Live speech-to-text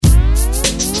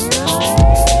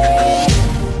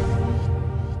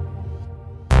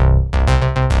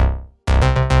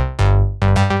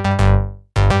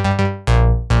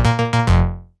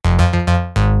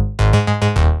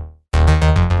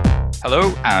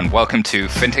and welcome to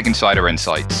FinTech Insider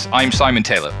Insights. I'm Simon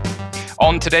Taylor.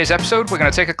 On today's episode, we're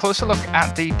going to take a closer look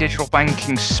at the digital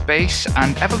banking space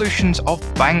and evolutions of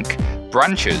bank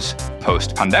branches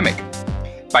post-pandemic.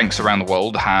 Banks around the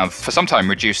world have for some time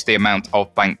reduced the amount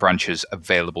of bank branches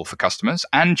available for customers,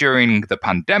 and during the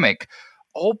pandemic,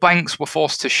 all banks were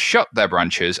forced to shut their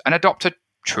branches and adopt a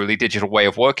truly digital way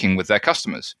of working with their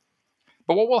customers.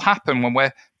 But what will happen when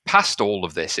we're past all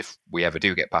of this, if we ever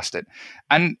do get past it?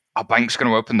 And are banks going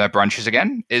to open their branches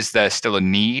again? Is there still a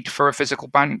need for a physical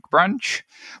bank branch?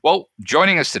 Well,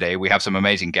 joining us today, we have some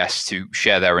amazing guests to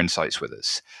share their insights with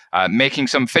us. Making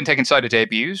some FinTech Insider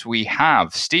debuts, we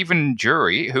have Stephen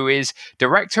Jury, who is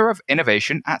Director of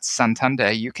Innovation at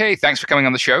Santander UK. Thanks for coming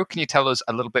on the show. Can you tell us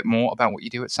a little bit more about what you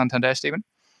do at Santander, Stephen?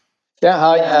 Yeah,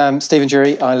 hi, I'm Stephen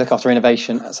Jury. I look after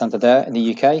innovation at Santander in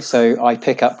the UK. So I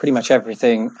pick up pretty much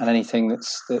everything and anything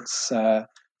that's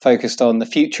focused on the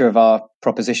future of our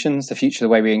propositions, the future of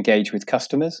the way we engage with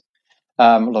customers,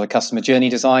 a lot of customer journey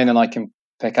design, and I can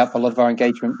pick up a lot of our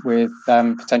engagement with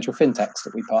potential fintechs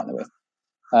that we partner with.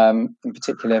 In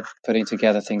particular, putting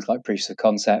together things like proofs of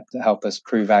concept that help us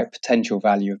prove out potential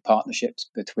value of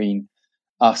partnerships between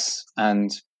us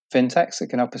and fintechs that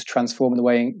can help us transform the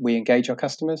way we engage our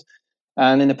customers.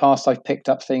 And in the past, I've picked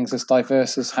up things as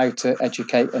diverse as how to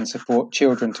educate and support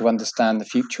children to understand the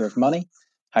future of money,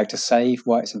 how to save,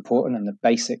 why it's important, and the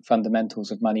basic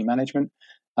fundamentals of money management,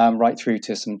 right through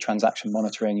to some transaction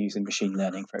monitoring using machine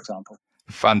learning, for example.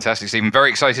 Fantastic, Stephen. Very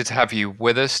excited to have you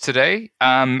with us today.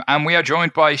 And we are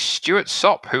joined by Stuart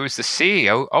Sopp, who is the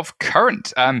CEO of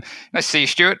Current. Nice to see you,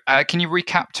 Stuart. Can you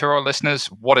recap to our listeners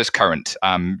what is Current?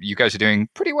 You guys are doing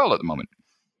pretty well at the moment.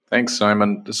 Thanks,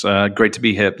 Simon. It's great to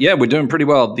be here. Yeah, we're doing pretty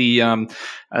well.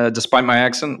 Despite my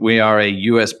accent, we are a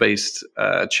US-based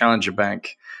challenger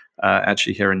bank,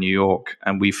 actually here in New York,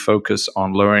 and we focus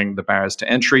on lowering the barriers to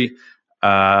entry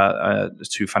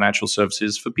to financial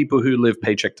services for people who live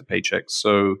paycheck to paycheck.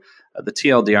 So the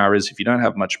TLDR is if you don't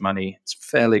have much money, it's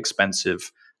fairly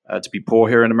expensive to be poor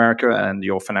here in America, and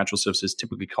your financial services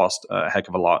typically cost a heck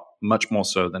of a lot, much more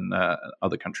so than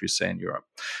other countries, say in Europe.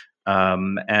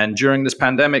 And during this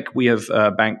pandemic, we have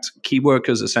banked key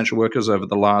workers, essential workers over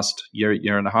the last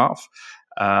year and a half,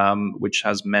 which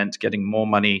has meant getting more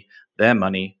money, their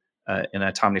money, in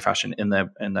a timely fashion in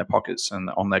their pockets and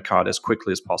on their card as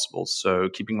quickly as possible. So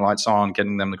keeping lights on,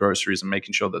 getting them the groceries, and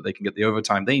making sure that they can get the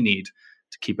overtime they need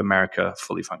to keep America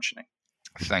fully functioning.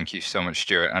 Thank you so much,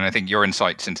 Stuart. And I think your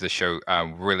insights into the show,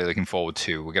 really looking forward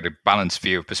to. We'll get a balanced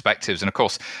view of perspectives. And of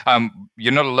course,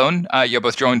 you're not alone. You're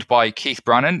both joined by Keith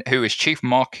Brannan, who is Chief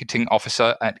Marketing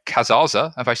Officer at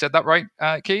Kasasa. Have I said that right,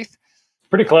 Keith?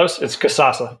 Pretty close. It's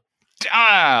Kasasa.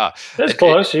 That's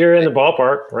close. You're in the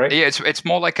ballpark, right? Yeah, it's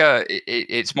more like a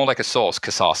sauce,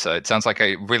 Kasasa. It sounds like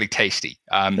a really tasty.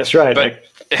 That's right. Like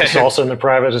salsa in the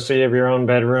privacy of your own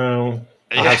bedroom.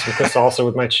 I'll have some salsa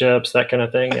with my chips, that kind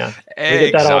of thing. Yeah, we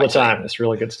get that all the time. It's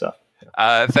really good stuff.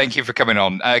 Thank you for coming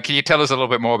on. Can you tell us a little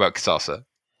bit more about Kasasa?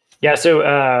 Yeah,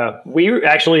 so we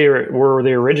actually were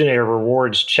the originator of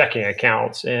rewards checking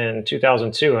accounts in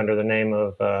 2002 under the name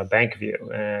of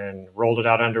BankView, and rolled it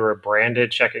out under a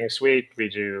branded checking suite. We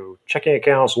do checking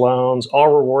accounts, loans, all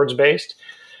rewards based.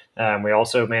 We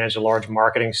also manage a large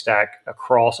marketing stack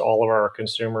across all of our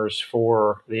consumers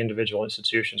for the individual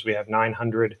institutions. We have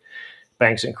 900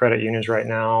 banks and credit unions right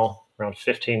now, around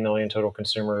 15 million total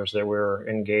consumers that we're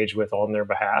engaged with on their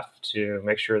behalf to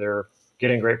make sure they're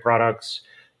getting great products,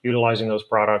 utilizing those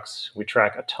products. We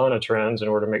track a ton of trends in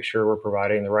order to make sure we're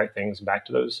providing the right things back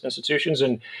to those institutions.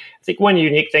 And I think one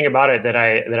unique thing about it that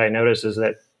I noticed is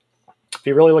that if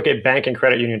you really look at bank and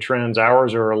credit union trends,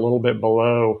 ours are a little bit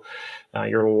below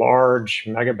your large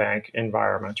mega bank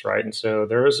environments, right? And so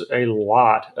there's a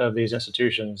lot of these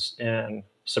institutions in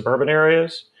suburban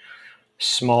areas,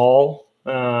 small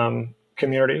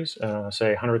communities, say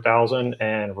 100,000,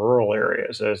 and rural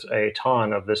areas. There's a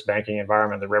ton of this banking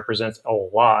environment that represents a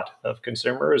lot of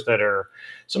consumers that are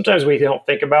sometimes we don't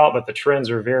think about, but the trends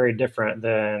are very different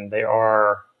than they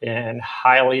are in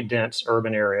highly dense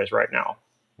urban areas right now.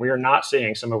 We are not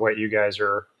seeing some of what you guys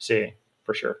are seeing,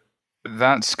 for sure.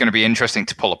 That's going to be interesting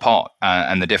to pull apart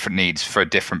and the different needs for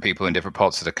different people in different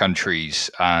parts of the countries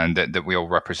that we all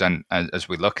represent as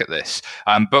we look at this.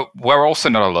 But we're also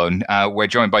not alone. We're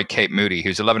joined by Kate Moody,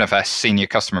 who's 11FS Senior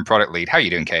Customer and Product Lead. How are you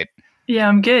doing, Kate? Yeah,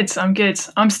 I'm good.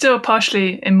 I'm still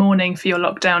partially in mourning for your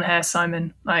lockdown hair,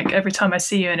 Simon. Like every time I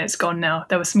see you and it's gone now.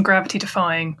 There was some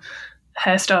gravity-defying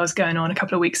hairstyles going on a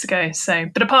couple of weeks ago.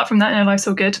 But apart from that, life's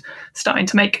all good. Starting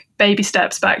to make baby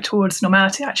steps back towards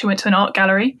normality. I actually went to an art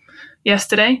gallery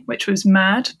yesterday, which was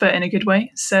mad, but in a good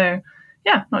way. So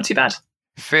yeah, not too bad.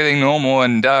 Feeling normal,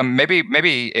 and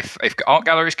maybe if art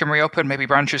galleries can reopen, maybe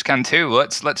branches can too.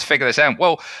 Let's figure this out.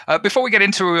 Well, before we get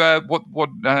into what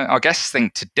our guests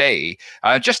think today,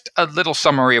 just a little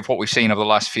summary of what we've seen over the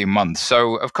last few months.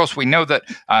 So, of course, we know that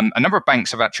a number of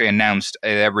banks have actually announced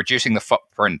they're reducing the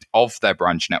footprint of their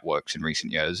branch networks in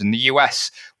recent years. In the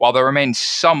US, while there remain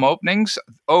some openings,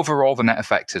 overall the net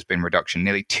effect has been reduction,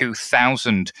 nearly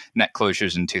 2,000 net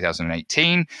closures in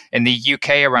 2018. In the UK,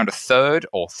 around a third,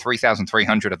 or 3,300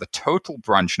 of the total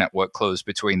branch network closed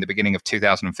between the beginning of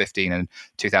 2015 and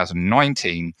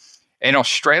 2019. In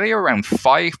Australia, around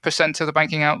 5% of the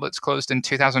banking outlets closed in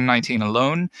 2019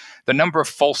 alone. The number of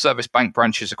full-service bank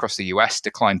branches across the US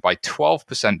declined by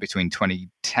 12% between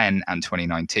 2010 and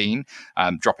 2019,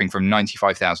 dropping from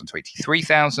 95,000 to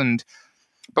 83,000.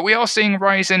 But we are seeing a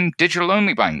rise in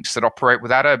digital-only banks that operate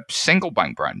without a single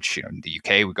bank branch. In the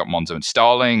UK, we've got Monzo and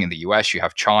Starling. In the US, you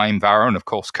have Chime, Varo, and of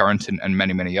course Current and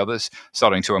many, many others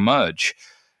starting to emerge.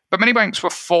 But many banks were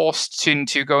forced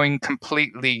into going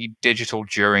completely digital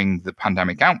during the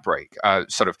pandemic outbreak.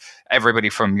 Sort of everybody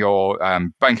from your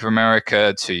Bank of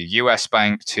America to US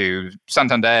Bank to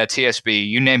Santander, TSB,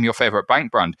 you name your favorite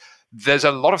bank brand. There's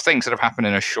a lot of things that have happened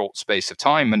in a short space of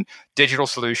time, and digital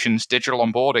solutions, digital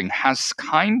onboarding has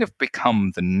kind of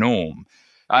become the norm.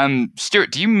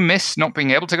 Stuart, do you miss not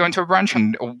being able to go into a branch?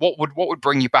 And what would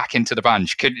bring you back into the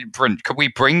branch? Could we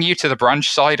bring you to the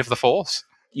branch side of the force?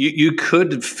 You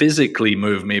could physically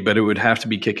move me, but it would have to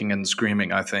be kicking and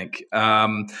screaming, I think.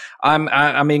 I'm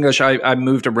English. I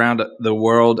moved around the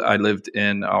world. I lived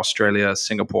in Australia,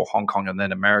 Singapore, Hong Kong, and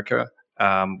then America.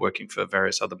 Working for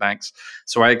various other banks.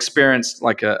 So I experienced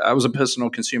I was a personal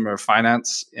consumer of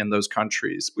finance in those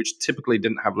countries, which typically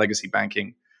didn't have legacy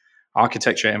banking,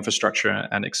 architecture, infrastructure,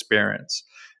 and experience,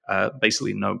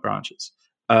 basically no branches.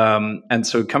 And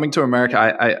so coming to America,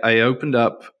 I opened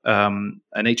up an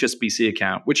HSBC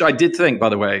account, which I did think, by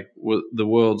the way, was the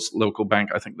world's local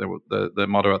bank. I think they were the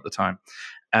motto at the time,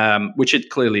 which it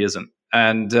clearly isn't.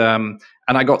 And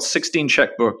I got 16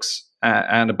 checkbooks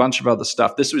and a bunch of other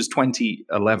stuff. This was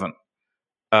 2011.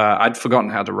 I'd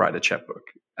forgotten how to write a checkbook.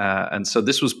 And so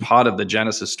this was part of the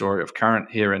genesis story of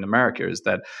Current here in America, is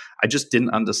that I just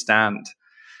didn't understand,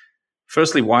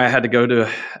 firstly, why I had to go to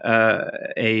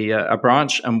a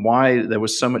branch and why there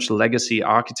was so much legacy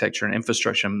architecture and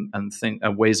infrastructure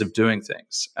and ways of doing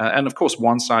things. And of course,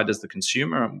 one side is the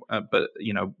consumer, but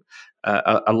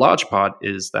a large part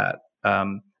is that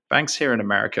banks here in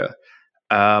America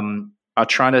are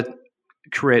trying to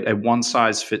create a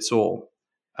one-size-fits-all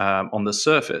on the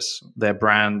surface, their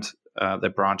brand,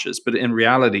 their branches. But in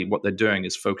reality, what they're doing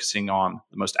is focusing on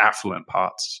the most affluent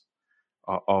parts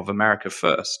of America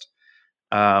first.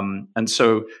 And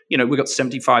so, we've got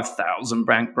 75,000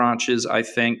 bank branches, I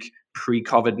think,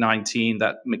 pre-COVID-19,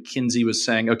 that McKinsey was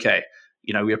saying, okay,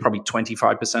 we are probably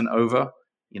 25% over.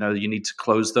 You need to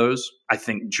close those. I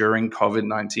think during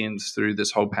COVID-19, through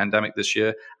this whole pandemic this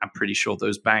year, I'm pretty sure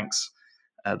those banks,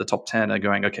 the top 10, are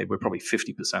going, okay, we're probably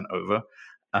 50% over.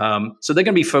 So they're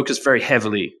going to be focused very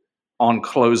heavily on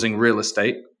closing real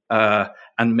estate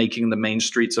and making the main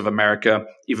streets of America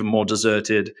even more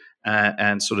deserted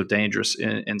and sort of dangerous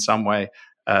in some way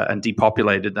and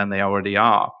depopulated than they already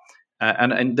are.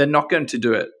 And they're not going to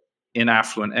do it in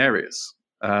affluent areas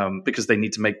because they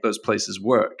need to make those places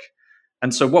work.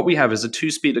 And so what we have is a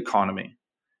two-speed economy.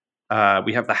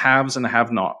 We have the haves and the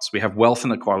have-nots. We have wealth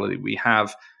inequality. We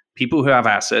have people who have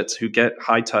assets who get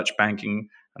high-touch banking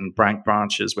and bank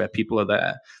branches where people are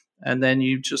there. And then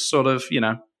you just sort of,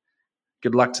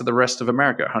 good luck to the rest of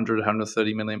America, 100,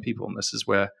 130 million people. And this is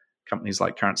where companies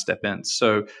like Current step in.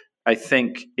 So I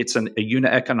think it's a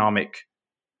unit economic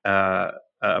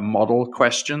model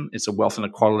question. It's a wealth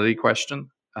inequality question.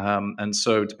 And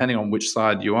so depending on which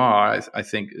side you are, I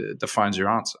think it defines your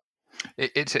answer.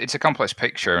 It's a complex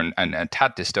picture and a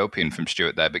tad dystopian from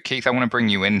Stuart there. But Keith, I want to bring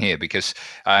you in here because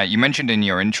you mentioned in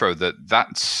your intro that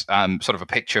that's sort of a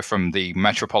picture from the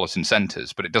metropolitan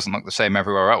centers, but it doesn't look the same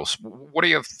everywhere else. What are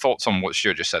your thoughts on what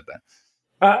Stuart just said there?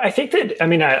 I think that,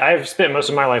 I've spent most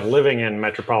of my life living in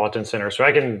metropolitan centers, so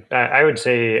I would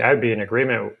say I'd be in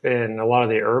agreement in a lot of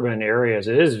the urban areas.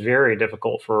 It is very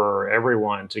difficult for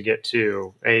everyone to get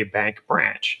to a bank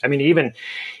branch. Even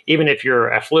if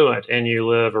you're affluent and you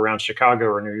live around Chicago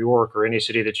or New York or any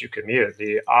city that you commute,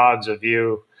 the odds of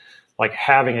you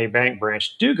having a bank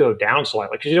branch do go down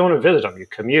slightly because you don't want to visit them. You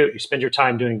commute, you spend your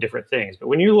time doing different things. But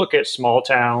when you look at small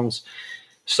towns,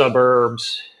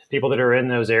 suburbs, people that are in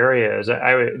those areas,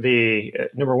 the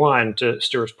number one, to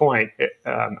Stuart's point,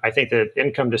 I think that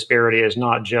income disparity is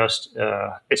not just,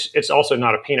 it's also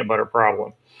not a peanut butter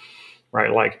problem.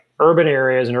 right? Like urban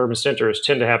areas and urban centers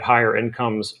tend to have higher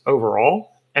incomes overall.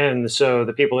 And so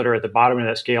the people that are at the bottom of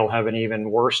that scale have an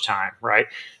even worse time, right?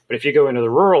 But if you go into the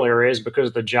rural areas, because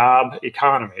of the job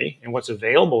economy and what's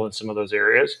available in some of those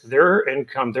areas, their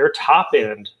income, their top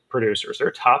end producers,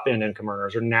 their top end income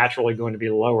earners are naturally going to be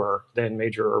lower than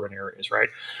major urban areas, right?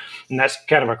 And that's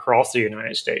kind of across the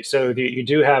United States. So you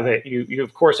do have it, you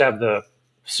of course have the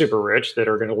super rich that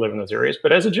are going to live in those areas.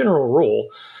 But as a general rule,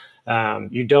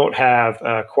 you don't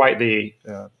have quite the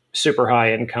super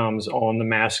high incomes on the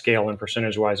mass scale and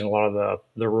percentage wise in a lot of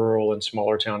the rural and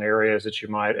smaller town areas that you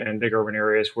might, and big urban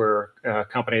areas where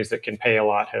companies that can pay a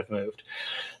lot have moved.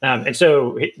 And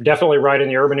so definitely right in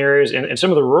the urban areas. In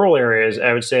some of the rural areas,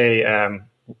 I would say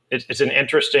it's an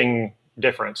interesting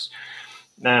difference.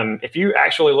 If you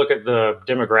actually look at the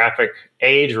demographic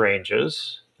age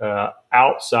ranges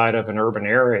outside of an urban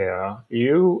area,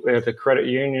 you, at the credit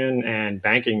union and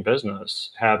banking business,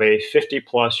 have a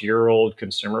 50-plus-year-old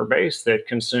consumer base that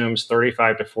consumes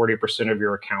 35 to 40% of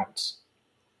your accounts.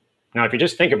 Now, if you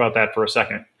just think about that for a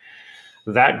second,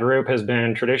 that group has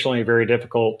been traditionally very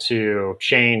difficult to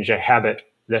change a habit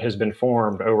that has been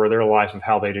formed over their life of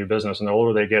how they do business. And the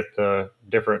older they get, the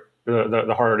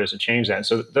harder it is to change that.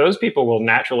 So those people will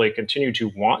naturally continue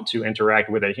to want to interact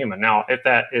with a human. Now, if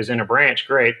that is in a branch,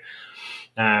 great.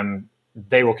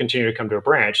 They will continue to come to a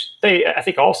branch. They, I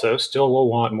think, also still will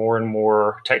want more and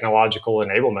more technological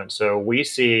enablement. So we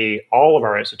see all of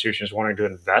our institutions wanting to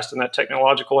invest in that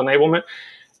technological enablement,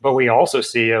 but we also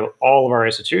see all of our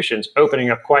institutions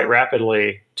opening up quite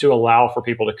rapidly to allow for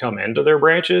people to come into their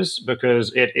branches,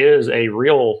 because it is a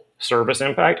real service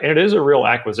impact and it is a real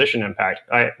acquisition impact.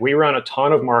 We run a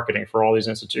ton of marketing for all these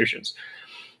institutions.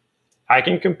 I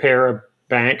can compare a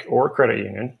bank or a credit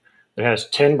union that has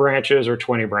 10 branches or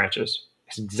 20 branches.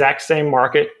 It's the exact same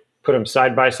market, put them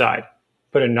side by side.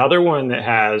 Put another one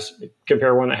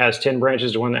compare one that has 10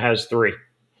 branches to one that has 3.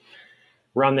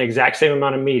 Run the exact same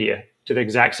amount of media to the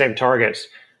exact same targets.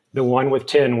 The one with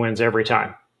 10 wins every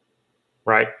time,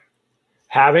 right?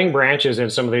 Having branches in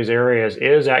some of these areas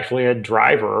is actually a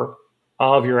driver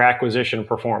of your acquisition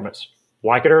performance.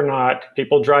 Like it or not,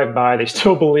 people drive by, they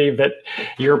still believe that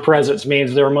your presence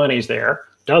means their money's there.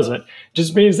 Doesn't.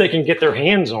 Just means they can get their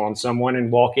hands on someone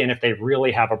and walk in if they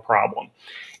really have a problem.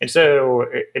 And so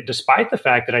despite the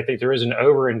fact that I think there is an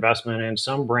overinvestment in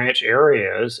some branch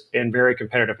areas in very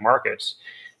competitive markets,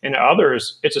 in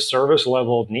others, it's a service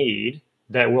level need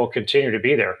that will continue to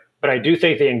be there. But I do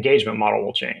think the engagement model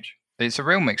will change. It's a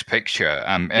real mixed picture.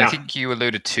 I think you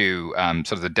alluded to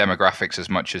sort of the demographics as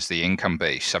much as the income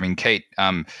base. I mean, Kate,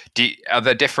 are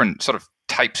there different sort of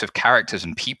types of characters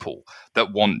and people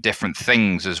that want different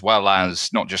things, as well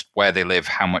as not just where they live,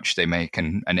 how much they make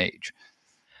and age?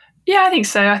 Yeah, I think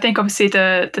so. I think obviously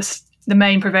the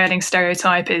main prevailing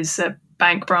stereotype is that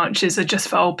bank branches are just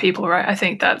for old people, right? I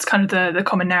think that's kind of the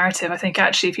common narrative. I think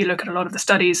actually, if you look at a lot of the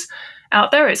studies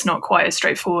out there, it's not quite as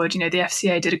straightforward. You know, the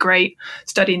FCA did a great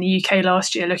study in the UK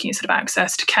last year looking at sort of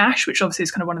access to cash, which obviously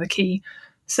is kind of one of the key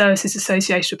services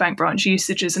associated with bank branch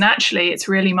usages. And actually, it's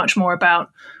really much more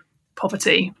about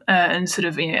poverty and sort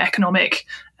of economic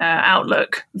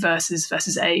outlook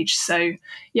versus age. So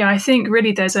yeah, I think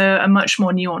really there's a much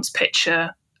more nuanced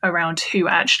picture around who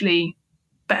actually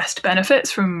best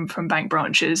benefits from bank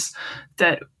branches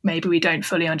that maybe we don't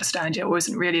fully understand yet, or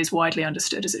isn't really as widely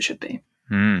understood as it should be.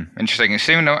 Interesting.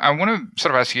 Stephen, I want to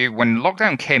sort of ask you, when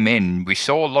lockdown came in, we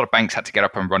saw a lot of banks had to get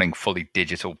up and running fully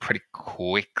digital pretty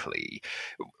quickly.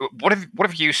 What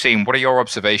have you seen? What are your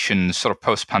observations sort of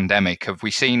post-pandemic? Have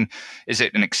we seen, is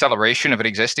it an acceleration of an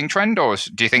existing trend, or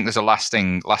do you think there's a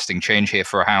lasting change here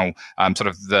for how sort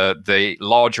of the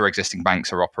larger existing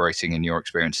banks are operating in your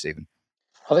experience, Stephen?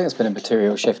 I think there's been a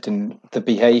material shift in the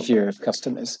behaviour of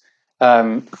customers,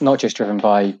 not just driven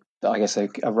by, I guess, a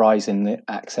rise in the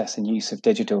access and use of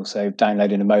digital, so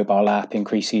downloading a mobile app,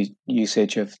 increased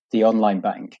usage of the online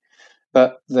bank.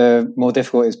 But the more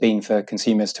difficult it's been for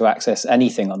consumers to access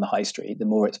anything on the high street, the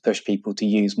more it's pushed people to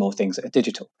use more things that are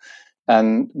digital.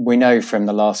 And we know from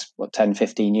the last 10,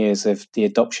 15 years of the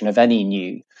adoption of any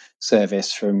new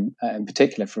service, from in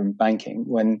particular from banking,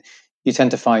 when you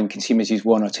tend to find consumers use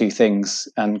one or two things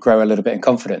and grow a little bit in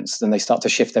confidence, then they start to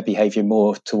shift their behavior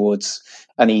more towards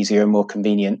an easier and more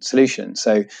convenient solution.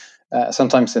 So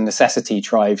sometimes the necessity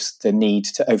drives the need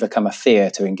to overcome a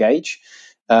fear to engage.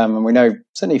 And we know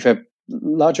certainly for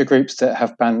larger groups that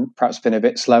have perhaps been a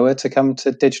bit slower to come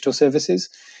to digital services,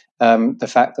 the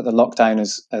fact that the lockdown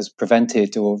has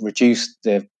prevented or reduced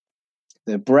the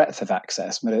breadth of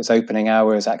access, whether it's opening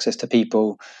hours, access to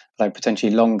people, like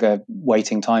potentially longer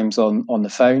waiting times on the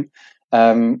phone,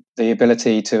 the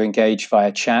ability to engage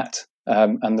via chat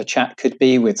And the chat could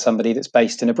be with somebody that's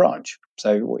based in a branch.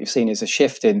 So what you've seen is a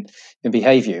shift in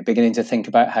behavior, beginning to think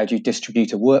about how do you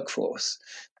distribute a workforce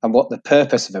and what the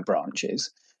purpose of a branch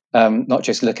is, not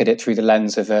just look at it through the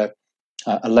lens of a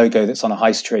logo that's on a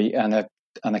high street and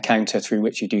a counter through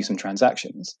which you do some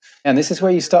transactions. And this is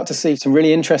where you start to see some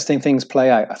really interesting things play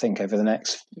out, I think, over the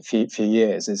next few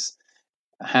years, is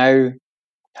how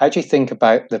do you think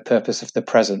about the purpose of the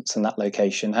presence in that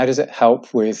location? How does it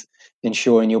help with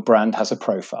ensuring your brand has a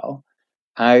profile?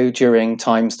 How, during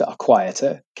times that are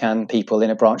quieter, can people in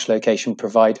a branch location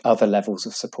provide other levels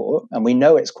of support? And we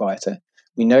know it's quieter.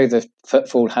 We know the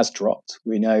footfall has dropped.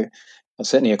 We know,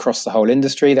 certainly across the whole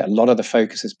industry, that a lot of the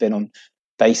focus has been on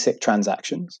basic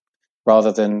transactions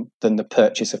rather than the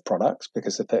purchase of products,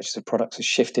 because the purchase of products has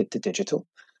shifted to digital.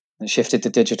 And shifted to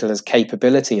digital as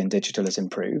capability in digital has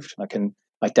improved. I can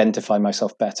identify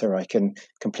myself better. I can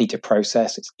complete a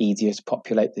process. It's easier to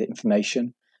populate the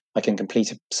information. I can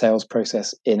complete a sales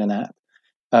process in an app.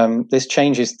 This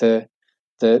changes the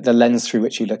lens through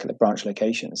which you look at the branch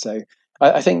location. So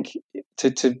I think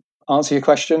to answer your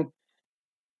question,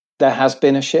 there has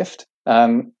been a shift.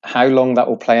 How long that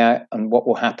will play out and what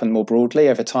will happen more broadly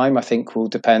over time, I think, will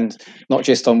depend not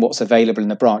just on what's available in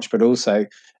the branch, but also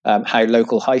how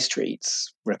local high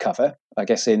streets recover, I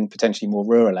guess, in potentially more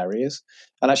rural areas,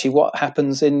 and actually what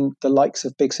happens in the likes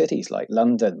of big cities like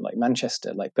London, like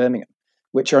Manchester, like Birmingham,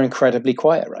 which are incredibly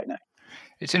quiet right now.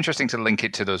 It's interesting to link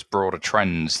it to those broader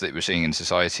trends that we're seeing in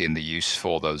society and the use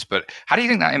for those. But how do you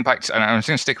think that impacts, and I'm going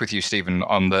to stick with you, Stephen,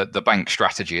 on the bank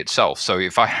strategy itself. So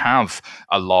if I have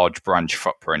a large branch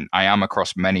footprint, I am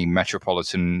across many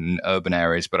metropolitan urban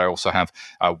areas, but I also have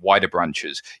wider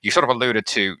branches. You sort of alluded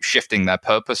to shifting their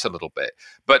purpose a little bit.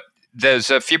 But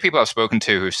there's a few people I've spoken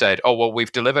to who said, oh, well,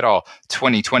 we've delivered our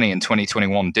 2020 and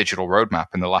 2021 digital roadmap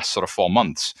in the last sort of 4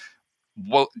 months.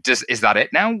 Well, is that it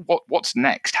now? What's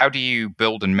next? How do you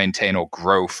build and maintain or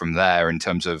grow from there in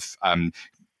terms of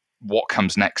what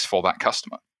comes next for that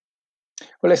customer?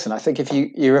 Well, listen, I think if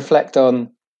you reflect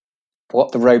on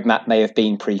what the roadmap may have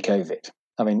been pre-COVID,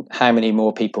 I mean, how many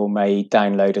more people may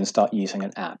download and start using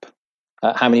an app?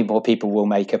 How many more people will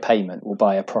make a payment, will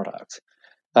buy a product?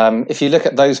 If you look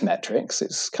at those metrics,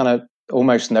 it's kind of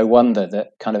almost no wonder that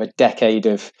kind of a decade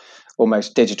of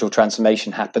almost digital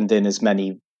transformation happened in as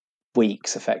many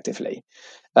weeks, effectively.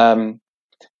 When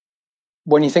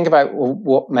you think about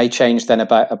what may change then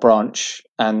about a branch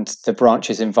and the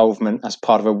branch's involvement as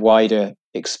part of a wider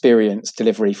experience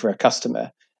delivery for a customer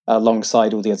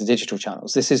alongside all the other digital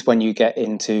channels, this is when you get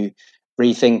into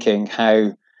rethinking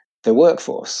how the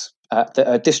workforce that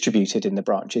are distributed in the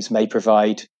branches may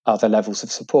provide other levels of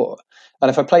support.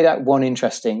 And if I played out one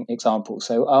interesting example,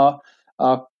 so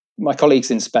my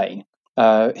colleagues in Spain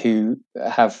who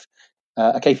have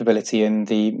a capability in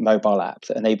the mobile app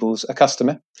that enables a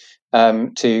customer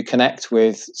to connect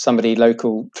with somebody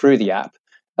local through the app,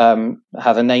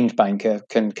 have a named banker,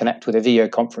 can connect with a video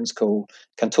conference call,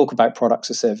 can talk about products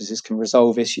or services, can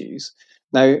resolve issues.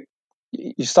 Now,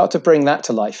 you start to bring that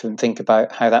to life and think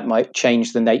about how that might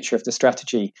change the nature of the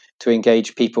strategy to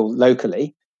engage people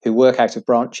locally who work out of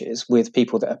branches with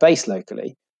people that are based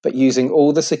locally, but using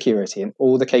all the security and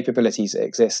all the capabilities that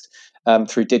exist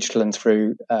through digital and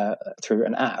through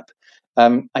an app.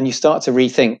 And you start to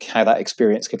rethink how that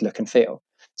experience could look and feel.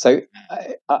 So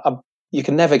you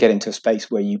can never get into a space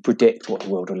where you predict what the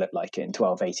world will look like in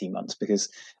 12, 18 months, because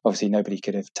obviously nobody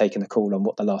could have taken a call on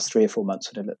what the last 3 or 4 months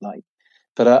would have looked like.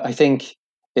 But I think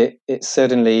it's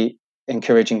certainly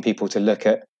encouraging people to look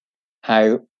at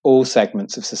how all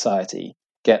segments of society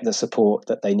get the support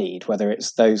that they need, whether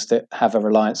it's those that have a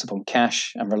reliance upon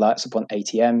cash and reliance upon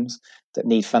ATMs that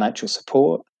need financial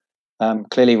support.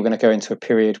 Clearly, we're going to go into a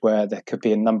period where there could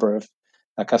be a number of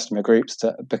customer groups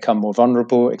that become more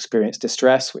vulnerable, experience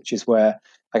distress, which is where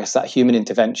I guess that human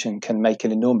intervention can make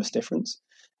an enormous difference.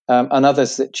 And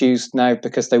others that choose now,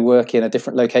 because they work in a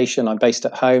different location, I'm based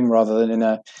at home rather than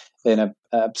in a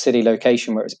city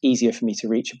location where it's easier for me to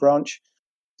reach a branch.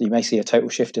 You may see a total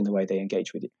shift in the way they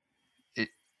engage with you.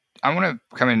 I want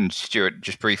to come in, Stuart,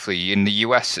 just briefly. In the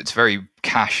US, it's very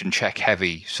cash and check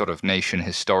heavy sort of nation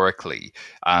historically,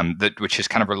 which has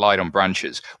kind of relied on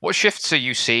branches. What shifts are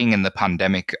you seeing in the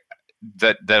pandemic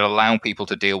that allow people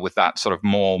to deal with that sort of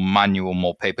more manual,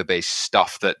 more paper-based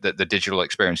stuff that the digital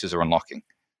experiences are unlocking?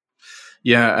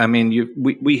 Yeah, I mean,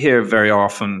 we hear very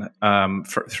often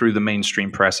through the mainstream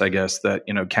press, I guess, that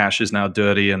cash is now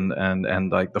dirty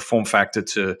and like the form factor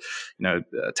to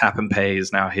tap and pay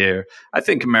is now here. I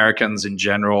think Americans in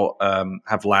general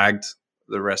have lagged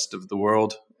the rest of the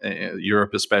world,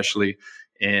 Europe especially,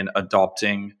 in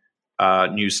adopting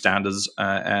new standards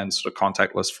and sort of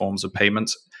contactless forms of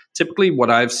payments. Typically, what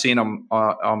I've seen on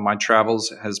my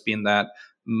travels has been that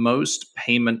most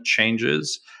payment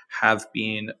changes have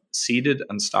been seeded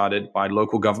and started by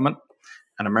local government.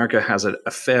 And America has a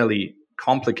fairly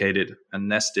complicated and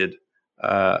nested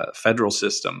federal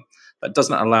system that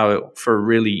doesn't allow for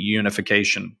really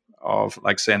unification of,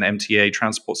 like, say, an MTA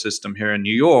transport system here in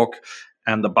New York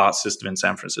and the BART system in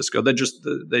San Francisco. They just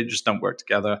don't work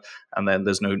together, and then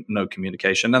there's no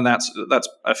communication, and that's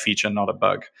a feature, not a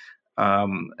bug.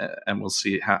 And we'll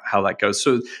see how that goes.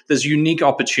 So there's unique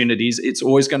opportunities. It's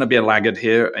always going to be a laggard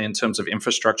here in terms of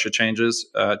infrastructure changes,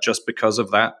 just because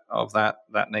of that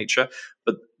nature.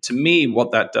 But to me,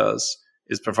 what that does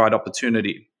is provide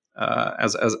opportunity.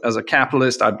 As a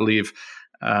capitalist, I believe,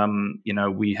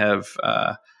 we have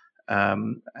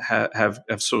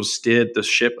sort of steered the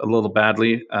ship a little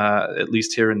badly, at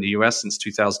least here in the US since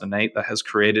 2008. That has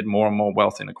created more and more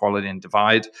wealth inequality and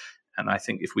divide. And I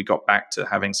think if we got back to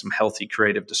having some healthy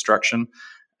creative destruction,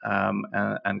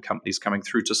 and companies coming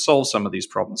through to solve some of these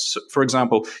problems. So, for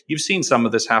example, you've seen some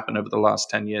of this happen over the last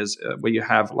 10 years, where you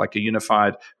have like a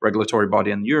unified regulatory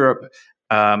body in Europe,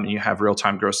 you have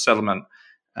real-time gross settlement,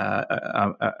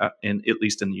 in at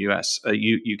least in the US,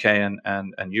 UK,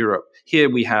 and Europe. Here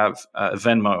we have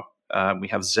Venmo, we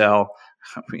have Zelle,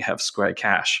 we have Square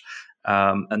Cash,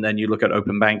 and then you look at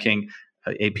open banking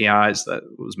APIs that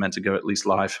was meant to go at least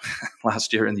live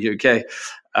last year in the UK.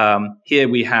 Here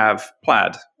we have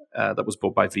Plaid that was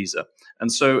bought by Visa,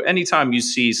 and so anytime you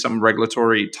see some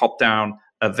regulatory top-down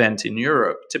event in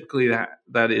Europe, typically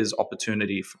that is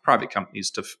opportunity for private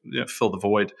companies to fill the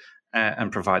void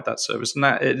and provide that service. And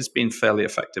that it has been fairly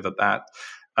effective at that.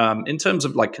 In terms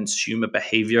of like consumer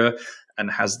behavior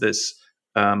and has this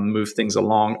moved things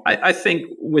along, I think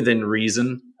within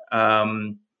reason.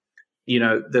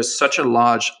 There's such a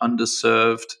large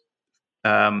underserved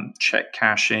check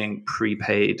cashing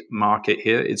prepaid market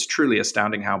here. It's truly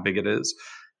astounding how big it is.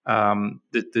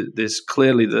 This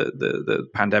clearly the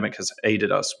pandemic has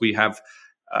aided us. We have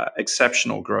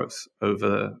exceptional growth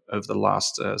over the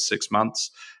last 6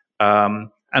 months.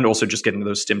 And also just getting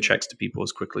those stim checks to people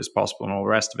as quickly as possible and all the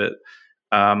rest of it.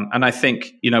 And I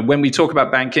think, when we talk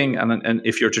about banking, and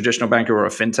if you're a traditional banker or a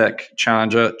fintech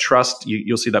challenger, trust,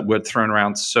 you'll see that word thrown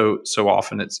around so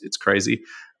often. It's crazy.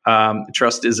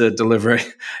 Trust is a delivery,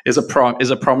 is a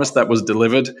promise that was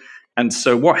delivered. And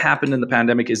so what happened in the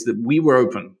pandemic is that we were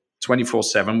open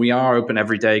 24/7. We are open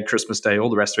every day, Christmas Day, all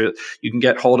the rest of it. You can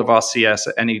get hold of our CS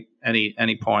at any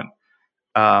point,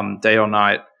 day or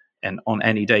night. And on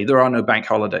any day, there are no bank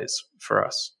holidays for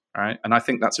us, right? And I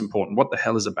think that's important. What the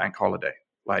hell is a bank holiday?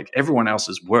 Like, everyone else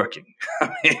is working.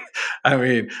 I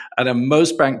mean, and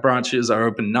most bank branches are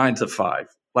open 9 to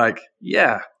 5. Like,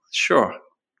 yeah, sure.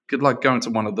 Good luck going to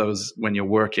one of those when you're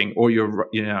working, or you're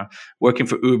working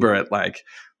for Uber at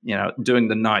doing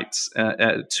the nights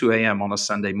at 2 a.m. on a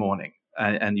Sunday morning,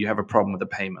 and you have a problem with the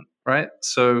payment, right?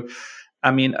 So,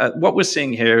 I mean, what we're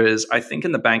seeing here is, I think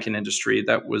in the banking industry,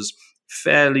 that was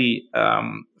fairly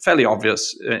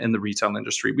obvious in the retail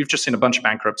industry. We've just seen a bunch of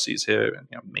bankruptcies here,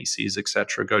 Macy's, et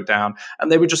cetera, go down,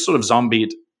 and they were just sort of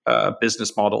zombied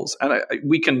business models. And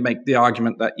we can make the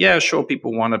argument that, yeah, sure,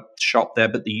 people want to shop there,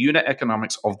 but the unit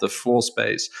economics of the floor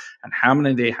space and how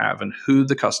many they have and who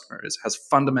the customer is has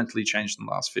fundamentally changed in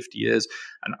the last 50 years.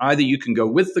 And either you can go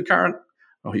with the current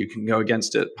or you can go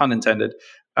against it, pun intended.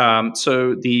 And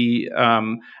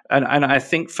I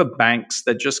think for banks,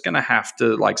 they're just going to have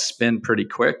to spin pretty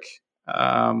quick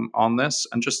on this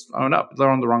and just own up. They're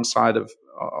on the wrong side of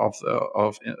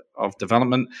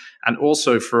development. And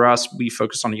also for us, we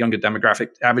focus on a younger demographic.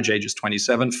 Average age is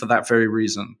 27 for that very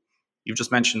reason. You've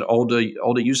just mentioned older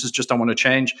users just don't want to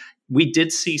change. We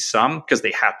did see some because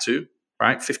they had to.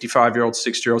 Right, 55-year-olds,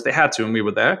 60-year-olds, they had to, and we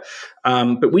were there.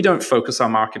 But we don't focus our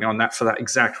marketing on that for that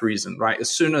exact reason, right? As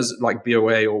soon as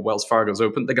BOA or Wells Fargo is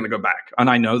open, they're going to go back.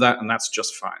 And I know that, and that's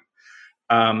just fine.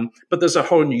 But there's a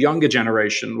whole younger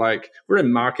generation, we're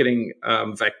in marketing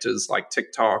vectors like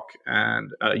TikTok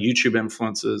and YouTube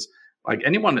influencers.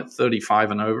 Anyone at 35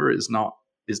 and over is not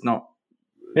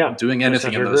doing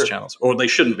anything in those channels, or they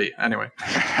shouldn't be anyway.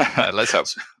 Let's hope.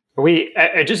 We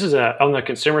just on the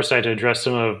consumer side, to address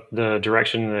some of the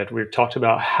direction that we've talked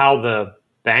about, how the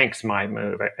banks might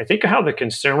move. I think how the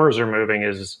consumers are moving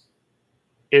is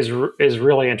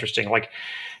really interesting.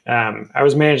 I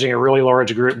was managing a really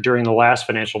large group during the last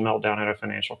financial meltdown at a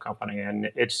financial company, and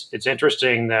it's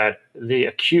interesting that the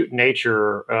acute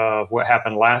nature of what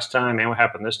happened last time and what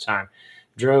happened this time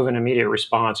drove an immediate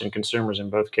response in consumers in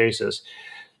both cases,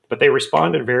 but they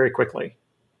responded very quickly.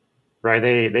 Right,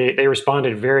 they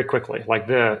responded very quickly.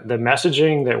 The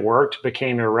messaging that worked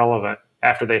became irrelevant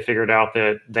after they figured out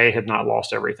that they had not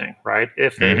lost everything, right?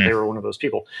 If they were one of those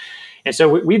people. And so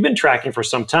we've been tracking for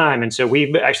some time. And so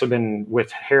we've actually been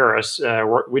with Harris.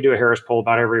 We do a Harris poll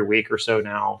about every week or so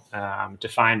now to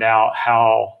find out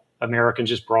how Americans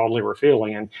just broadly were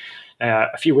feeling. And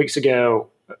a few weeks ago,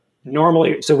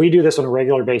 normally, so we do this on a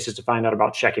regular basis to find out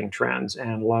about checking trends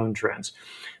and loan trends.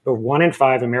 But 1 in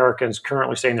 5 Americans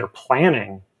currently saying they're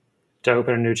planning to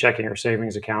open a new checking or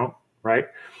savings account, right?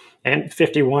 And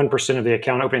 51% of the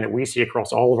account opening that we see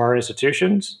across all of our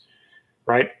institutions,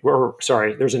 right?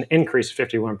 There's an increase of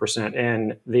 51%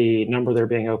 in the number that are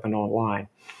being opened online.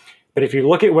 But if you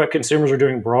look at what consumers are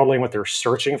doing broadly and what they're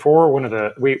searching for,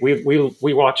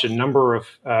 we watch a number of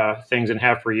things and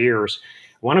have for years.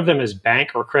 One of them is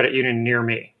bank or credit union near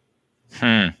me,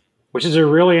 which is a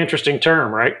really interesting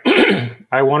term, right?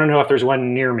 I want to know if there's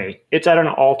one near me. It's at an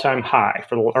all-time high,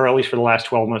 or at least for the last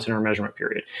 12 months in our measurement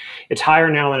period. It's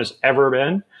higher now than it's ever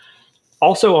been.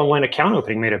 Also, online account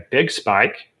opening made a big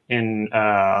spike in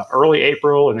early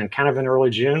April and then kind of in early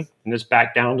June, and it's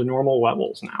back down to normal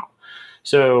levels now.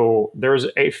 So there's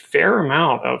a fair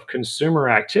amount of consumer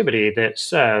activity that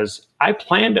says, I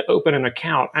plan to open an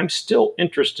account. I'm still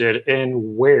interested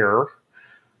in where.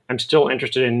 I'm still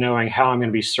interested in knowing how I'm going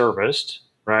to be serviced,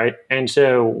 right? And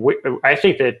so I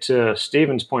think that to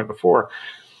Stephen's point before,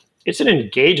 it's an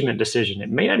engagement decision. It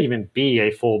may not even be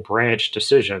a full branch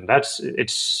decision.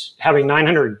 It's having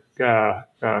 900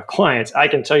 clients. I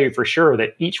can tell you for sure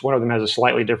that each one of them has a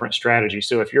slightly different strategy.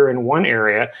 So if you're in one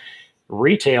area,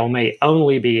 retail may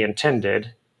only be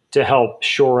intended to help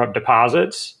shore up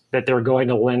deposits that they're going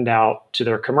to lend out to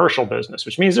their commercial business,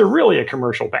 which means they're really a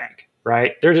commercial bank,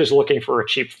 right? They're just looking for a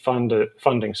cheap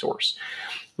funding source,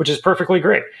 which is perfectly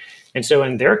great. And so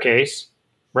in their case,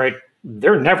 right,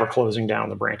 they're never closing down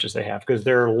the branches they have because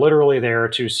they're literally there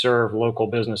to serve local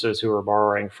businesses who are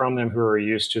borrowing from them, who are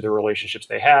used to the relationships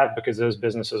they have, because those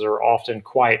businesses are often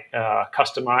quite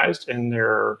customized in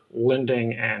their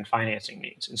lending and financing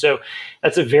needs. And so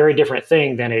that's a very different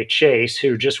thing than a Chase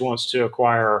who just wants to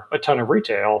acquire a ton of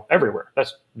retail everywhere.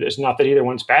 It's not that either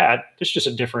one's bad. It's just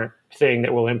a different thing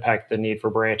that will impact the need for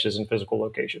branches and physical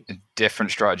locations.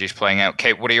 Different strategies playing out.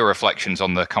 Kate, what are your reflections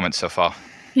on the comments so far?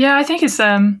 Yeah, I think it's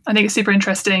super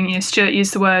interesting. Stuart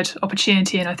used the word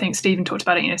opportunity, and I think Stephen talked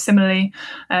about it, similarly.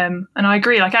 And I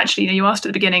agree. Like, actually, you asked at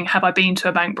the beginning, have I been to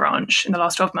a bank branch in the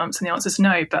last 12 months? And the answer is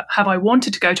no. But have I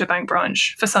wanted to go to a bank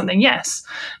branch for something? Yes.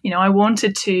 I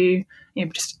wanted to.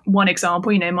 Just one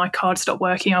example. My card stopped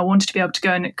working. I wanted to be able to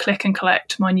go and click and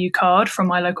collect my new card from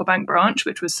my local bank branch,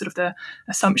 which was sort of the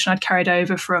assumption I'd carried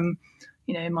over from,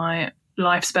 my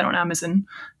life spent on Amazon.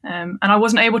 And I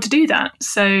wasn't able to do that.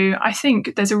 So I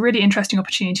think there's a really interesting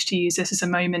opportunity to use this as a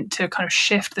moment to kind of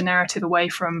shift the narrative away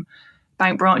from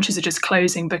bank branches are just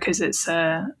closing because it's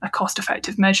a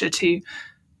cost-effective measure to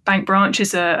bank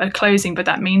branches are closing, but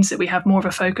that means that we have more of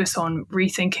a focus on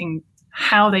rethinking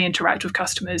how they interact with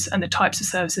customers and the types of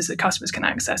services that customers can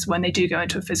access when they do go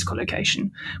into a physical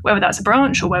location, whether that's a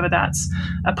branch or whether that's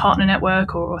a partner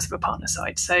network or sort of a partner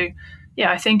site. So yeah,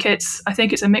 I think it's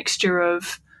a mixture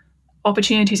of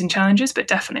opportunities and challenges, but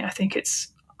definitely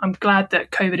I'm glad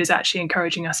that COVID is actually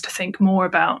encouraging us to think more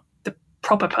about the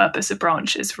proper purpose of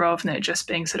branches rather than it just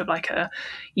being sort of like a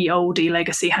oldie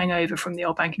legacy hangover from the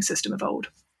old banking system of old.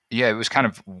 Yeah, it was kind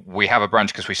of, we have a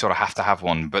branch because we sort of have to have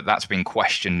one, but that's been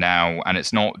questioned now, and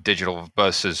it's not digital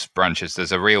versus branches.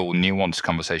 There's a real nuanced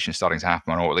conversation starting to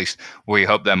happen, or at least we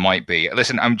hope there might be.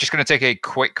 Listen, I'm just going to take a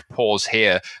quick pause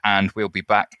here, and we'll be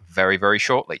back very, very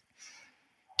shortly.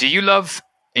 Do you love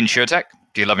InsurTech?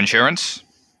 Do you love insurance?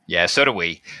 Yeah, so do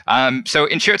we. So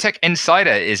InsurTech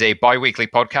Insider is a bi-weekly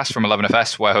podcast from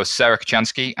 11FS where hosts Sarah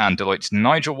Kocianski and Deloitte's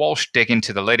Nigel Walsh dig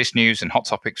into the latest news and hot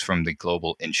topics from the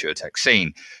global InsurTech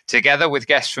scene. Together with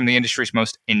guests from the industry's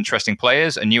most interesting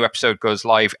players, a new episode goes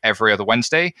live every other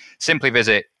Wednesday. Simply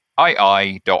visit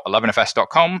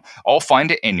ii.11fs.com or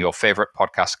find it in your favorite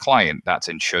podcast client. That's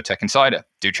InsurTech Insider.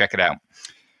 Do check it out.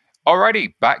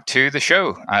 Alrighty, back to the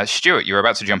show. Stuart, you were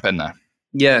about to jump in there.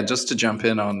 Yeah, just to jump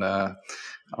in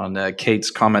on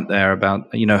Kate's comment there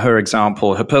about,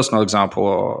 her personal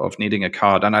example of needing a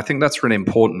card. And I think that's really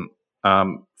important.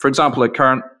 For example, at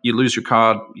Current, you lose your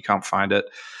card, you can't find it.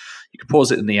 You can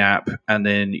pause it in the app, and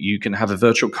then you can have a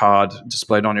virtual card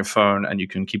displayed on your phone, and you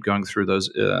can keep going through those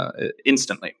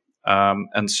instantly.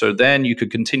 And so then you could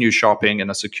continue shopping in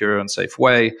a secure and safe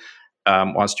way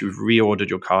whilst you've reordered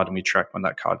your card, and we track when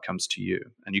that card comes to you.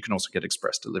 And you can also get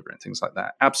express delivery and things like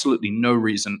that. Absolutely no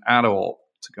reason at all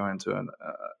to go into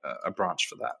a branch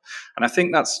for that. And I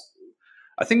think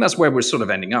that's where we're sort of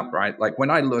ending up, right? Like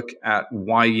when I look at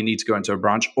why you need to go into a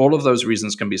branch, all of those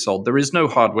reasons can be solved. There is no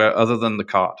hardware other than the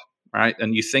card, right?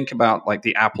 And you think about like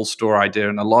the Apple Store idea,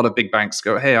 and a lot of big banks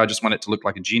go, hey, I just want it to look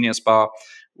like a Genius Bar.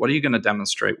 What are you going to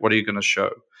demonstrate? What are you going to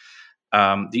show?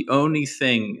 The only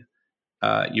thing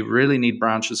you really need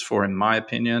branches for, in my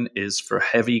opinion, is for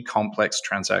heavy, complex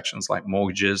transactions like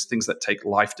mortgages, things that take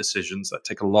life decisions, that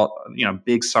take a lot,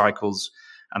 big cycles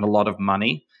and a lot of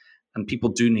money. And people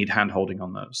do need hand-holding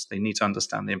on those. They need to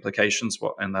understand the implications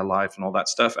in their life and all that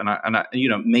stuff. And I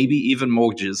maybe even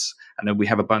mortgages. I know we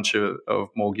have a bunch of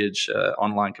mortgage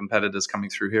online competitors coming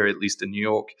through here, at least in New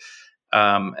York.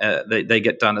 They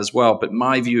get done as well. But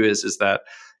my view is that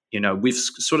we've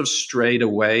sort of strayed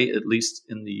away, at least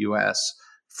in the US,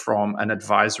 from an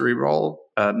advisory role.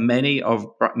 Many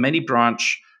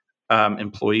branch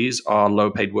employees are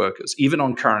low-paid workers. Even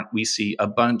on Current, we see a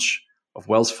bunch of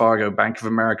Wells Fargo, Bank of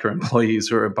America employees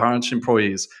who are branch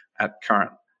employees at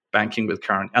Current, banking with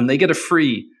Current, and they get a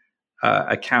free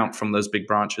account from those big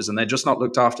branches, and they're just not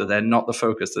looked after. They're not the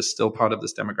focus. They're still part of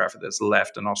this demographic that's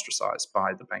left and ostracized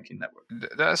by the banking network.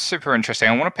 That's super interesting.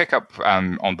 I want to pick up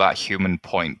on that human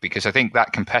point, because I think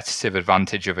that competitive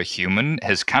advantage of a human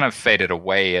has kind of faded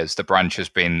away as the branch has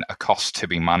been a cost to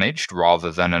be managed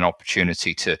rather than an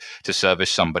opportunity to service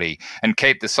somebody. And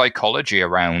Kate, the psychology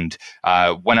around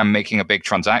when I'm making a big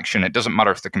transaction, it doesn't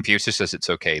matter if the computer says it's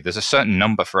okay. There's a certain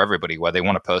number for everybody where they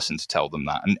want a person to tell them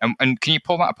that. And can you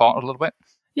pull that apart a little bit?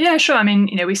 Yeah, sure. I mean,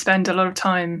 we spend a lot of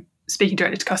time speaking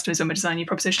directly to customers when we're designing new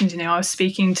propositions. I was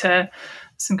speaking to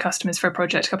some customers for a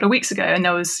project a couple of weeks ago, and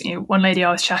there was one lady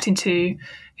I was chatting to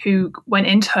who went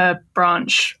into her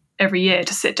branch every year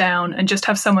to sit down and just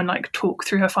have someone like talk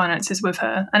through her finances with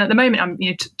her. And at the moment,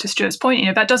 to Stuart's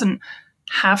point, that doesn't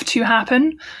have to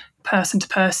happen person to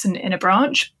person in a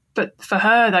branch. But for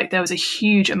her, like, there was a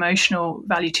huge emotional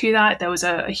value to that. There was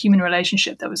a human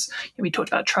relationship. We talked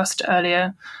about trust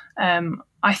earlier.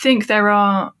 I think there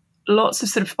are lots of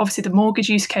sort of, obviously the mortgage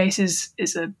use case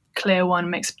is a clear one,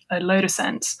 makes a load of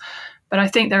sense. But I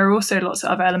think there are also lots of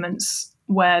other elements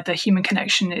where the human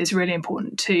connection is really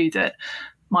important too, that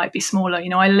might be smaller.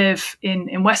 I live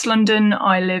in West London.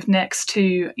 I live next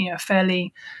to, a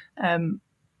fairly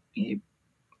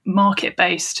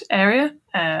market-based area.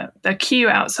 The queue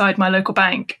outside my local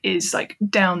bank is like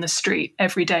down the street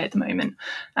every day at the moment.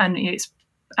 And it's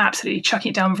absolutely chucking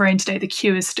it down with rain today. The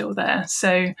queue is still there.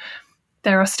 So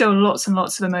there are still lots and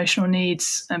lots of emotional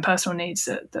needs and personal needs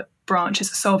that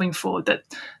branches are solving for that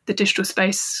the digital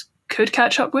space could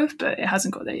catch up with, but it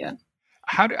hasn't got there yet.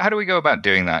 How do we go about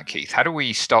doing that, Keith? How do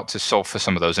we start to solve for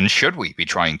some of those? And should we be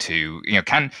trying to,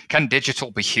 can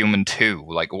digital be human too?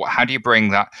 Like, how do you bring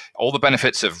that, all the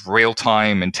benefits of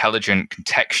real-time, intelligent,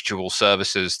 contextual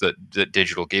services that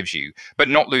digital gives you, but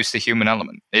not lose the human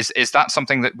element? Is that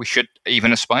something that we should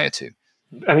even aspire to?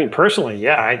 I mean, personally,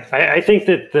 yeah. I think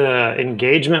that the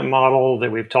engagement model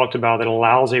that we've talked about that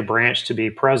allows a branch to be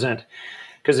present,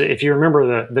 because if you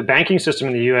remember the banking system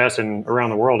in the U.S. and around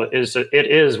the world, it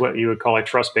is what you would call a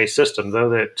trust-based system, though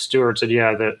that Stuart said,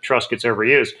 yeah, that trust gets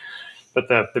overused. But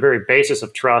the very basis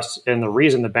of trust and the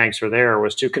reason the banks are there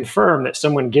was to confirm that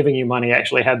someone giving you money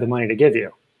actually had the money to give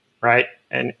you, right?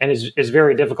 And it's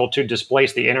very difficult to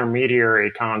displace the intermediary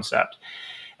concept.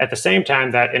 At the same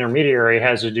time, that intermediary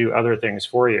has to do other things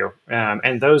for you.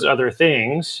 And those other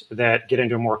things that get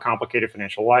into a more complicated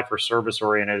financial life or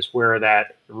service-oriented is where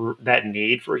that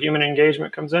need for human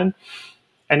engagement comes in.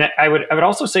 And I would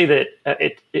also say that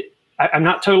I'm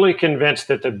not totally convinced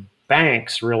that the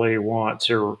banks really want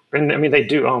to, and I mean, they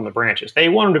do own the branches. They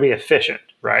want them to be efficient,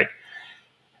 right?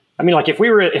 I mean, like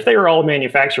if they were all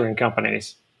manufacturing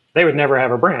companies, they would never have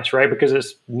a branch, right? Because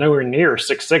it's nowhere near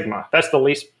Six Sigma. That's the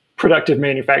least productive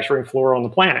manufacturing floor on the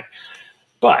planet.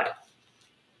 But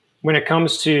when it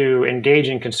comes to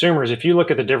engaging consumers, if you look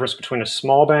at the difference between a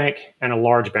small bank and a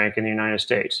large bank in the United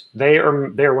States, they're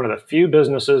one of the few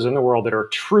businesses in the world that are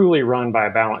truly run by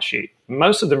a balance sheet.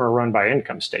 Most of them are run by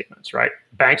income statements, right?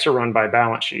 Banks are run by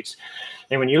balance sheets.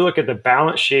 And when you look at the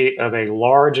balance sheet of a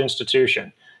large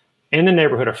institution, in the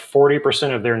neighborhood of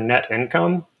 40% of their net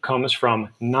income comes from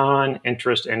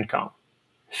non-interest income,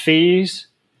 fees,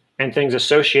 and things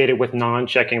associated with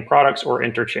non-checking products or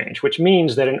interchange, which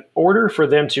means that in order for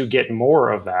them to get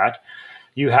more of that,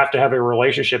 you have to have a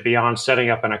relationship beyond setting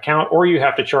up an account, or you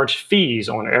have to charge fees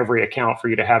on every account for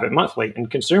you to have it monthly. And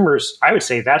consumers, I would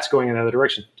say that's going in the other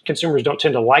direction. Consumers don't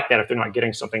tend to like that if they're not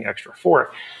getting something extra for it.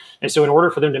 And so in order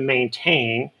for them to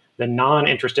maintain the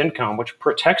non-interest income, which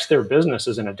protects their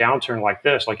businesses in a downturn like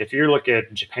this, like if you look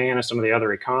at Japan and some of the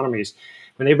other economies,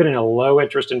 when they've been in a low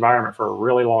interest environment for a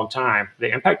really long time,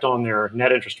 the impact on their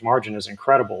net interest margin is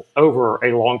incredible over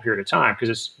a long period of time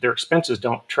because their expenses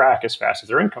don't track as fast as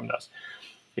their income does.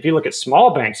 If you look at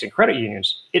small banks and credit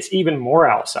unions, it's even more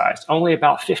outsized. Only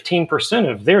about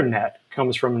 15% of their net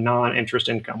comes from non-interest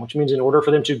income, which means in order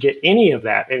for them to get any of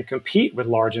that and compete with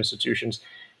large institutions,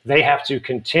 they have to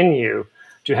continue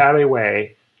to have a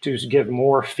way to give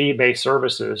more fee-based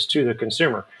services to the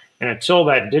consumer. And until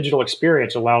that digital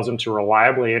experience allows them to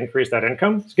reliably increase that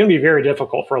income, it's going to be very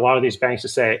difficult for a lot of these banks to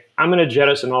say, I'm going to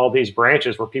jettison all these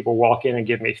branches where people walk in and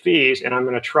give me fees, and I'm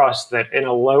going to trust that in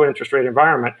a low interest rate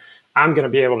environment, I'm going to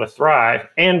be able to thrive.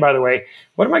 And by the way,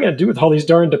 what am I going to do with all these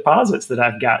darn deposits that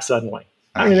I've got suddenly?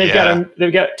 I mean,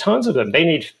 they've got tons of them.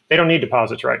 They don't need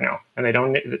deposits right now, and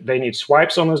they need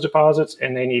swipes on those deposits,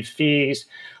 and they need fees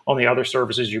on the other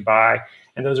services you buy.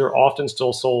 And those are often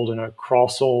still sold in a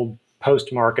cross-sold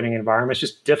post-marketing environment. It's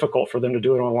just difficult for them to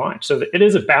do it online. So it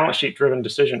is a balance sheet driven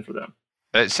decision for them.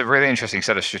 It's a really interesting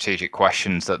set of strategic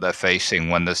questions that they're facing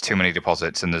when there's too many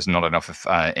deposits and there's not enough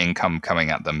income coming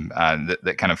at them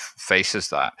that kind of faces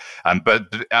that. But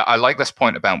I like this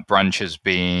point about branches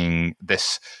being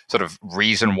this sort of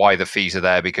reason why the fees are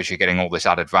there, because you're getting all this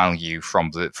added value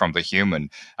from the human.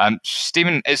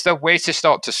 Stephen, is there a way to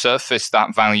start to surface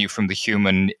that value from the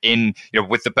human in,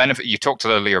 with the benefit, you talked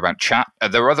earlier about chat, are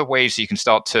there other ways you can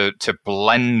start to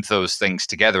blend those things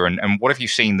together? And what have you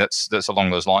seen that's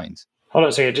along those lines? Hold on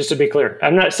a second, just to be clear.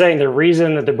 I'm not saying the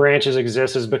reason that the branches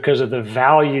exist is because of the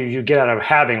value you get out of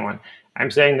having one. I'm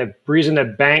saying the reason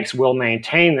that banks will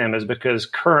maintain them is because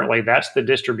currently that's the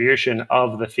distribution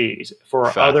of the fees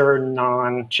for other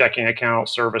non-checking account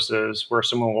services where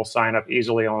someone will sign up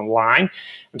easily online.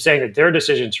 I'm saying that their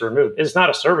decision to remove it's not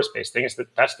a service-based thing, it's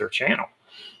that's their channel.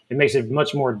 It makes it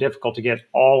much more difficult to get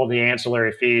all of the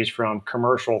ancillary fees from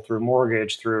commercial through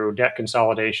mortgage, through debt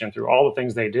consolidation, through all the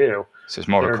things they do. So it's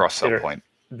more of a cross-sell point.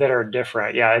 That are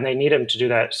different. Yeah, and they need them to do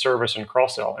that service and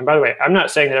cross-sell. And by the way, I'm not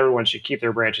saying that everyone should keep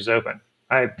their branches open.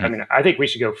 I mean, I think we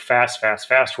should go fast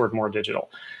toward more digital.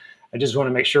 I just want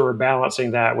to make sure we're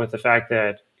balancing that with the fact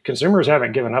that consumers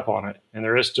haven't given up on it. And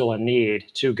there is still a need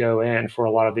to go in for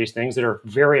a lot of these things that are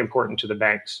very important to the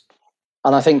banks.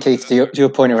 And I think, Keith, to your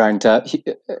point around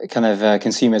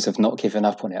consumers have not given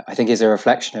up on it, I think is a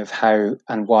reflection of how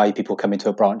and why people come into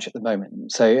a branch at the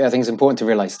moment. So I think it's important to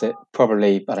realise that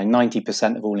probably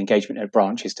 90% of all engagement at a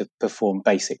branch is to perform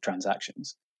basic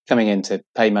transactions, coming in to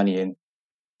pay money in,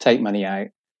 take money out,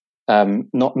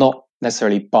 not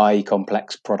necessarily buy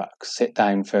complex products, sit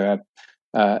down for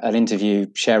an interview,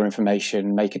 share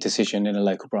information, make a decision in a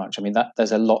local branch. I mean,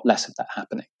 there's a lot less of that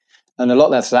happening. And a lot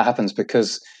less of that happens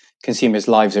because consumers'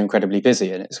 lives are incredibly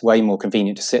busy, and it's way more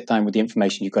convenient to sit down with the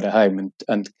information you've got at home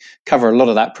and cover a lot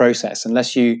of that process,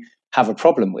 unless you have a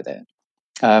problem with it,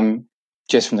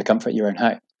 just from the comfort of your own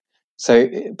home. So,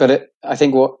 I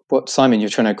think what Simon, you're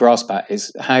trying to grasp at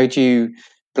is how do you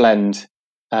blend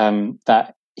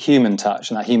that human touch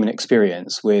and that human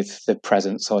experience with the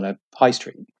presence on a high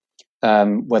street,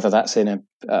 whether that's in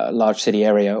a large city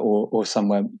area or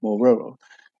somewhere more rural.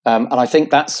 And I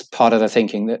think that's part of the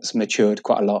thinking that's matured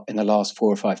quite a lot in the last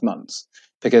 4 or 5 months,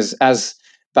 because as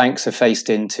banks are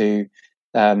faced into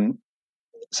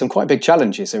some quite big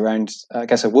challenges around, I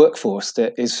guess, a workforce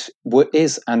that is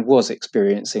and was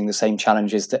experiencing the same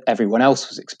challenges that everyone else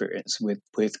was experiencing,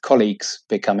 with colleagues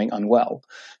becoming unwell,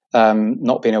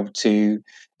 not being able to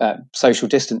social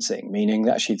distancing, meaning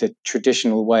that actually the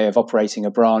traditional way of operating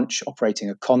a branch, operating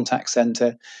a contact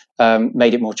centre,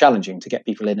 made it more challenging to get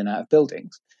people in and out of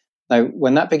buildings. Now,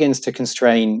 when that begins to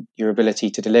constrain your ability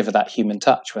to deliver that human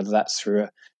touch, whether that's through a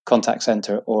contact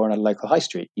centre or on a local high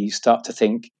street, you start to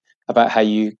think about how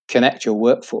you connect your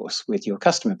workforce with your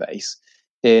customer base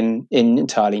in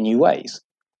entirely new ways.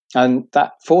 And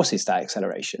that forces that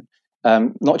acceleration,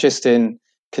 not just in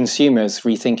consumers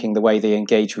rethinking the way they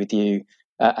engage with you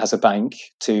as a bank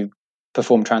to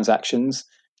perform transactions,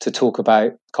 to talk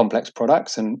about complex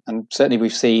products. And certainly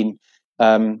we've seen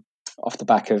off the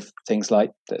back of things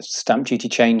like the stamp duty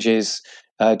changes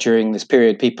during this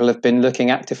period, people have been looking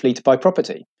actively to buy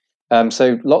property.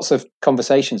 So lots of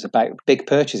conversations about big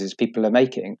purchases people are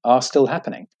making are still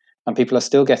happening, and people are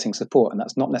still getting support, and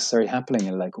that's not necessarily happening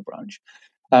in a local branch.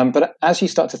 But as you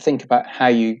start to think about how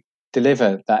you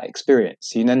deliver that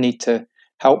experience, you then need to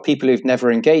help people who've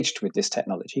never engaged with this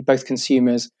technology, both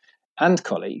consumers and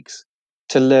colleagues,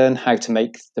 to learn how to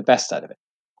make the best out of it.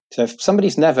 So if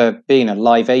somebody's never been a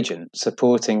live agent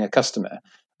supporting a customer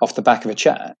off the back of a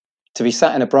chat, to be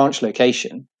sat in a branch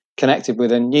location, connected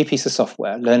with a new piece of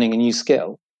software, learning a new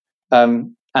skill,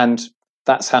 and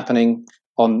that's happening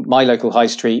on my local high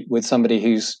street with somebody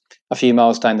who's a few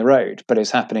miles down the road, but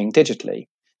is happening digitally.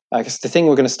 I guess the thing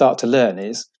we're going to start to learn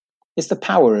is the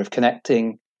power of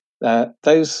connecting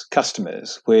those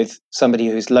customers with somebody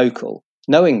who's local,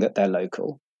 knowing that they're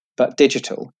local but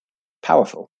digital,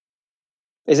 powerful?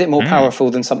 Is it more powerful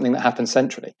than something that happens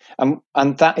centrally?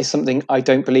 And that is something I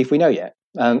don't believe we know yet.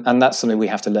 And that's something we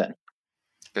have to learn.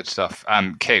 Good stuff.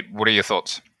 Kate, what are your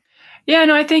thoughts? Yeah,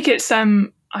 no, I think it's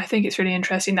really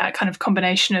interesting. That kind of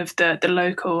combination of the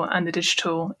local and the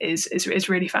digital is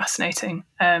really fascinating.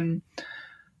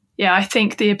 Yeah, I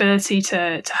think the ability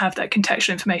to have that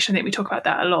contextual information, I think we talk about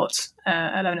that a lot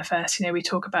at ONFS. You know, we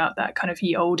talk about that kind of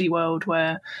ye olde world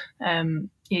where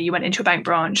you went into a bank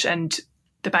branch and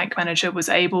the bank manager was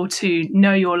able to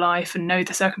know your life and know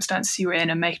the circumstances you were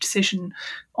in and make a decision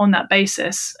on that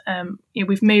basis.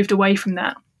 We've moved away from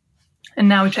that. And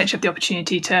now we potentially have the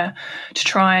opportunity to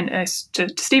try and, to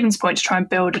Stephen's point, to try and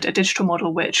build a digital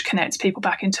model which connects people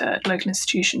back into local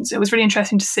institutions. It was really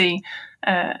interesting to see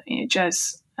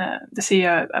Jez, the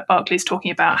CEO at Barclays, talking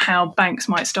about how banks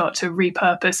might start to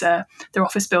repurpose their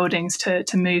office buildings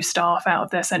to move staff out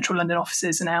of their central London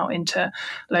offices and out into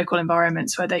local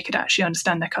environments where they could actually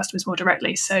understand their customers more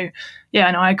directly. So, yeah,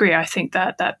 and I agree. I think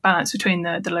that balance between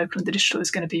the local and the digital is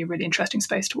going to be a really interesting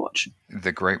space to watch.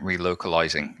 The great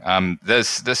relocalizing.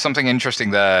 There's something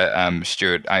interesting there,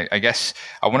 Stuart. I guess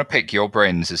I want to pick your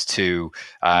brains as to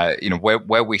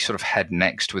where we sort of head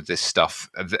next with this stuff.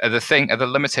 Are the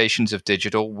limitations of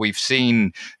digital? We've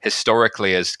seen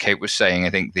historically, as Kate was saying, I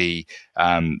think the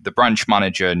branch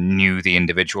manager knew the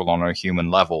individual on a human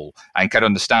level and could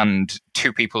understand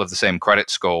two people of the same credit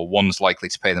score. One's likely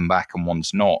to pay them back and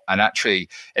one's not. And actually,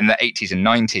 in the 80s and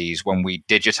 90s, when we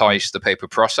digitized the paper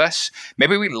process,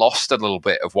 maybe we lost a little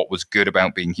bit of what was good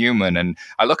about being human. And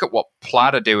I look at what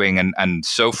Plaid are doing and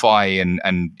SoFi and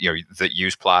that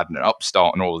use Plaid and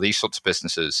Upstart and all of these sorts of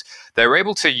businesses. They're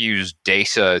able to use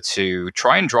data to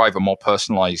try and drive a more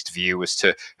personalized view as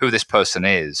to who this person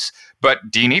is. But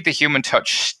do you need the human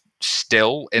touch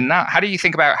still in that? How do you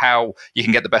think about how you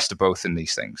can get the best of both in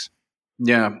these things?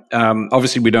 Yeah,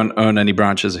 obviously we don't own any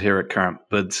branches here at Current,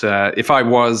 but if I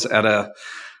was at a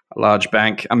large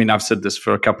bank, I mean, I've said this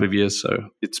for a couple of years, so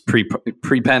it's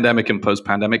pre-pandemic and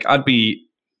post-pandemic, I'd be,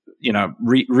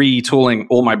 retooling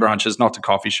all my branches, not to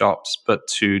coffee shops, but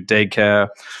to daycare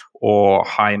or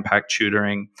high-impact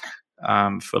tutoring.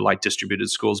 For like distributed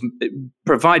schools,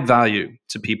 provide value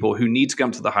to people who need to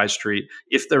come to the high street,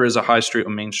 if there is a high street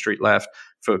or main street left,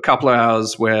 for a couple of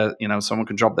hours where someone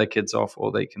can drop their kids off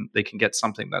or they can get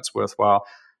something that's worthwhile.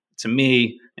 To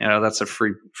me, that's a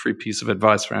free piece of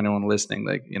advice for anyone listening.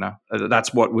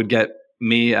 That's what would get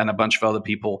me and a bunch of other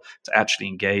people to actually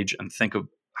engage and think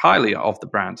highly of the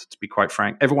brand. To be quite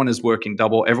frank, everyone is working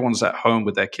double. Everyone's at home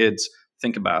with their kids.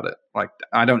 Think about it. Like,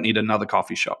 I don't need another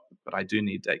coffee shop, but I do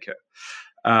need daycare.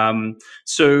 And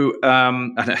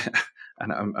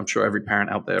I'm sure every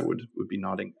parent out there would be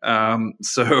nodding.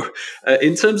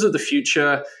 In terms of the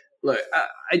future, look,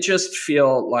 I just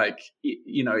feel like,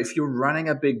 if you're running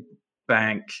a big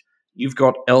bank, you've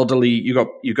got elderly,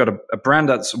 you've got a brand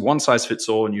that's one size fits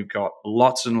all, and you've got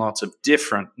lots and lots of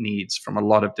different needs from a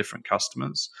lot of different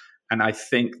customers. And I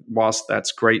think whilst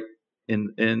that's great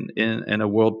in a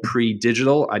world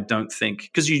pre-digital, I don't think,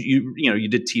 because you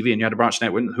did TV and you had a branch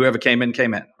network, whoever came in,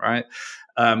 right?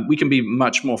 We can be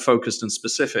much more focused and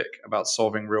specific about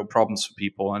solving real problems for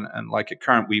people. And like at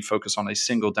Current, we focus on a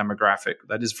single demographic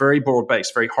that is very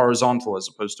broad-based, very horizontal, as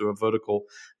opposed to a vertical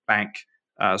bank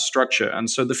structure. And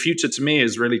so the future to me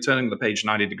is really turning the page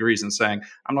 90 degrees and saying,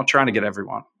 I'm not trying to get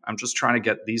everyone. I'm just trying to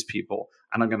get these people,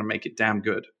 and I'm going to make it damn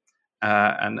good.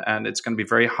 And it's going to be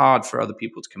very hard for other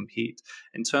people to compete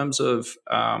in terms of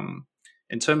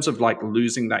like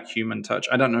losing that human touch.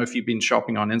 I don't know if you've been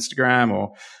shopping on Instagram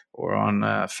or on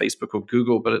Facebook or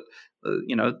Google, but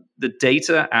the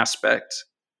data aspect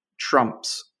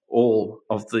trumps all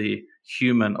of the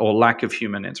human or lack of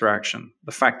human interaction.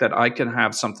 The fact that I can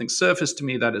have something surface to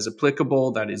me that is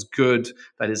applicable, that is good,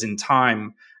 that is in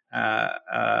time,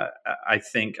 I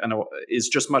think, and is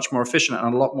just much more efficient,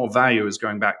 and a lot more value is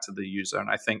going back to the user. And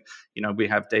I think, we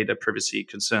have data privacy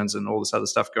concerns and all this other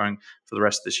stuff going for the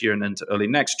rest of this year and into early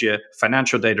next year.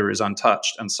 Financial data is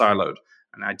untouched and siloed.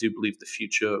 And I do believe the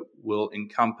future will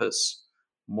encompass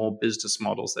more business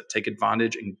models that take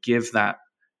advantage and give that,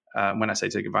 when I say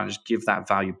take advantage, give that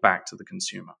value back to the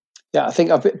consumer. Yeah, I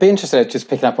think I'd be interested just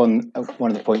picking up on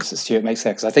one of the points that Stuart makes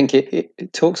there, because I think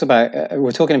it talks about,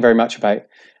 we're talking very much about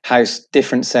how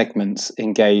different segments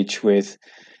engage with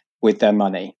their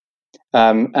money.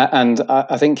 And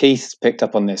I think Keith picked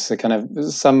up on this, so kind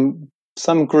of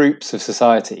some groups of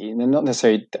society, and not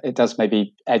necessarily, it does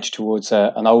maybe edge towards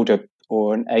an older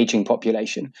or an aging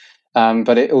population,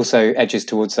 but it also edges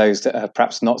towards those that are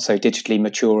perhaps not so digitally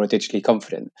mature or digitally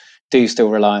confident, do still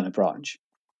rely on a branch.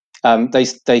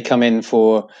 They come in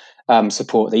for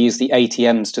support. They use the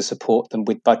ATMs to support them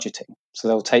with budgeting. So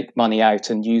they'll take money out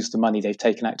and use the money they've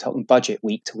taken out to help them budget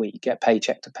week to week, get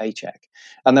paycheck to paycheck.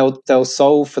 And they'll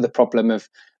solve for the problem of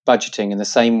budgeting in the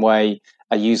same way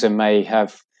a user may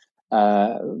have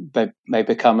have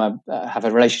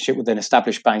a relationship with an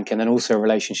established bank and then also a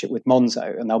relationship with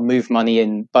Monzo, and they'll move money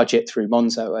in budget through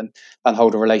Monzo and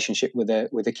hold a relationship with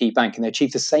a key bank, and they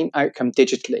achieve the same outcome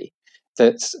digitally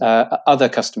that other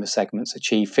customer segments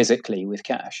achieve physically with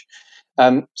cash.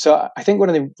 So I think one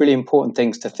of the really important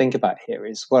things to think about here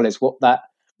is what that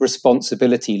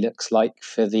responsibility looks like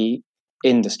for the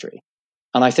industry.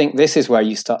 And I think this is where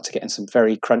you start to get in some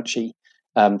very crunchy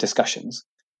discussions.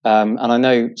 And I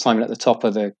know, Simon, at the top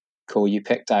of the call, you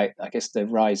picked out, I guess, the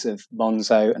rise of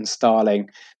Monzo and Starling,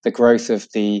 the growth of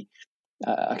the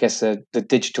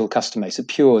digital customer base, a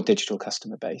pure digital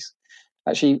customer base.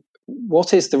 Actually,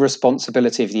 what is the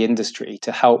responsibility of the industry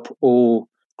to help all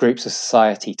groups of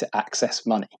society to access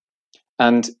money?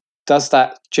 And does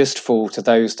that just fall to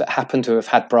those that happen to have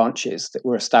had branches that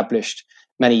were established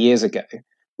many years ago,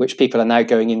 which people are now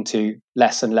going into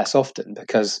less and less often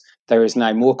because there is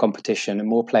now more competition and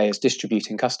more players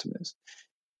distributing customers?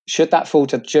 Should that fall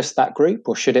to just that group,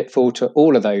 or should it fall to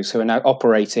all of those who are now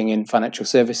operating in financial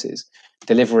services,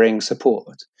 delivering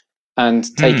support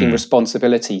and taking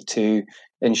responsibility to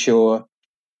ensure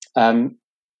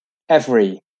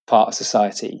every part of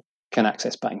society can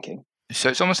access banking? So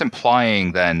it's almost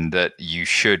implying then that you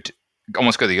should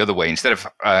almost go the other way. Instead of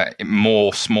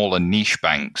more smaller niche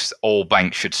banks, all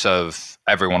banks should serve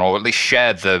everyone, or at least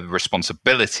share the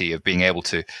responsibility of being able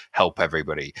to help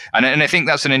everybody. And I think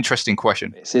that's an interesting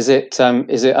question. Is it? I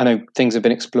know things have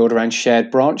been explored around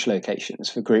shared branch locations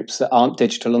for groups that aren't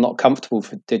digital or not comfortable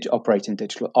for operating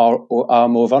digital, or are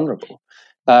more vulnerable.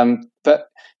 But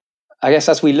I guess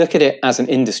as we look at it as an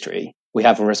industry, we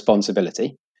have a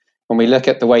responsibility. When we look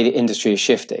at the way the industry is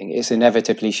shifting, it's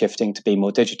inevitably shifting to be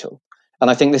more digital. And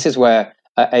I think this is where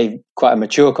quite a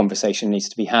mature conversation needs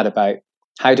to be had about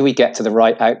how do we get to the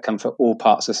right outcome for all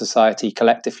parts of society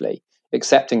collectively,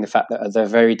 accepting the fact that there are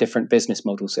very different business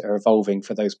models that are evolving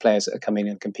for those players that are coming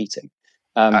and competing.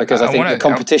 Because I think the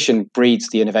competition breeds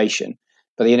the innovation,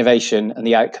 but the innovation and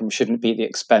the outcome shouldn't be at the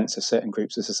expense of certain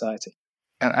groups of society.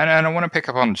 And I want to pick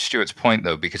up on Stuart's point,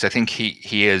 though, because I think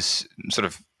he is sort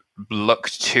of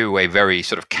looked to a very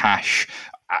sort of cash,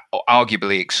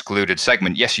 arguably excluded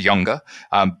segment. Yes, younger,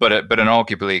 but an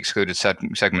arguably excluded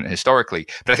segment historically.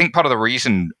 But I think part of the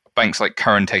reason banks like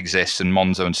Current exists, and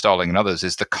Monzo and Starling and others,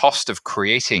 is the cost of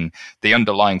creating the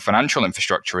underlying financial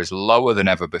infrastructure is lower than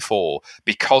ever before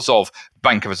because of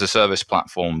bank as a service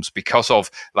platforms, because of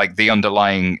like the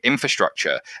underlying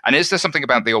infrastructure. And is there something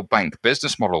about the old bank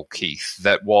business model, Keith,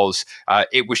 that was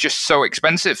it was just so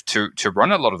expensive to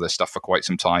run a lot of this stuff for quite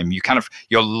some time?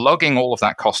 You're lugging all of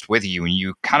that cost with you, and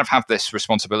you kind of have this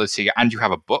responsibility, and you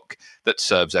have a book that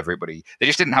serves everybody. They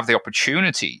just didn't have the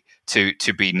opportunity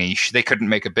to be niche. They couldn't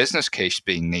make a business case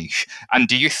being niche. And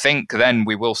do you think then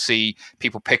we will see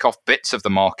people pick off bits of the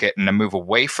market and then move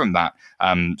away from that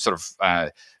sort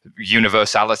of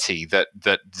universality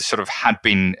that sort of had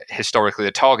been historically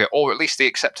the target, or at least the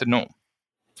accepted norm?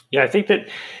 Yeah, I think that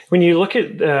when you look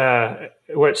at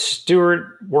what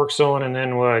Stuart works on and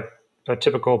then what a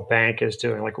typical bank is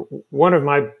doing, like one of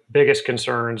my biggest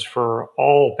concerns for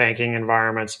all banking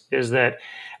environments is that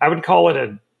I would call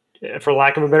it for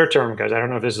lack of a better term, guys, I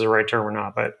don't know if this is the right term or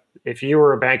not, but if you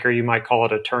were a banker, you might call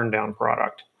it a turned down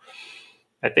product.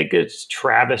 I think it's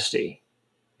travesty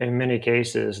in many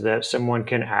cases that someone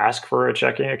can ask for a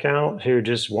checking account who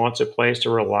just wants a place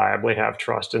to reliably have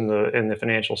trust in the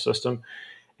financial system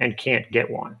and can't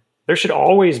get one. There should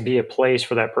always be a place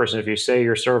for that person. If you say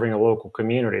you're serving a local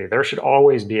community, there should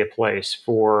always be a place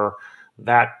for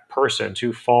that person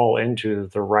to fall into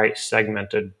the right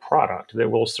segmented product that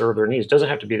will serve their needs. It doesn't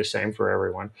have to be the same for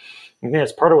everyone. And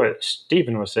that's part of what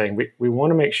Stephen was saying. We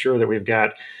want to make sure that we've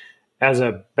got, as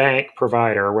a bank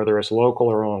provider, whether it's local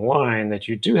or online, that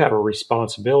you do have a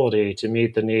responsibility to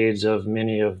meet the needs of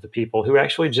many of the people who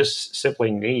actually just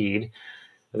simply need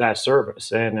that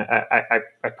service. And I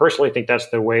personally think that's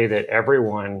the way that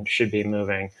everyone should be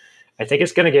moving. I think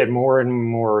it's going to get more and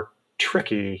more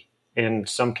tricky in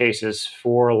some cases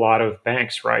for a lot of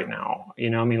banks right now. You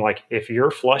know, I mean, like if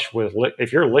you're flush with,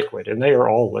 if you're liquid, and they are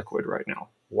all liquid right now,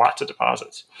 lots of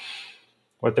deposits,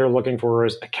 what they're looking for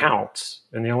is accounts.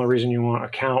 And the only reason you want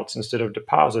accounts instead of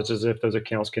deposits is if those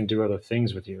accounts can do other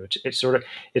things with you.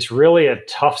 It's really a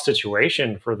tough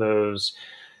situation for those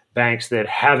banks that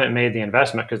haven't made the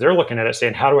investment, because they're looking at it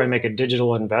saying, how do I make a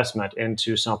digital investment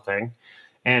into something?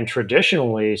 And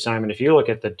traditionally, Simon, if you look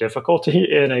at the difficulty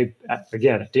in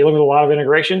again, dealing with a lot of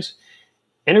integrations,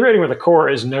 integrating with the core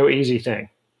is no easy thing.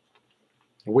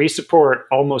 We support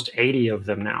almost 80 of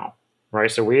them now, right?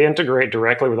 So we integrate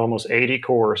directly with almost 80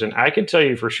 cores. And I can tell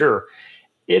you for sure,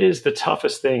 it is the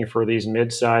toughest thing for these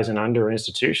mid-size and under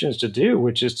institutions to do,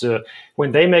 which is to,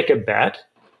 when they make a bet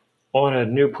on a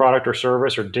new product or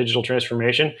service or digital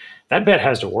transformation, that bet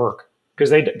has to work, because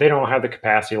they don't have the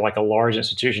capacity like a large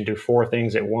institution to do 4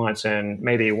 things at once and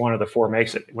maybe one of the 4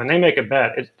 makes it. When they make a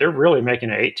bet, they're really making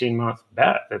an 18-month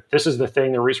bet that this is the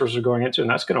thing their resources are going into and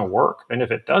that's going to work. And if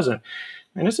it doesn't,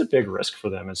 and it's a big risk for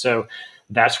them. And so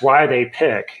that's why they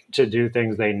pick to do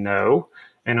things they know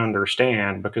and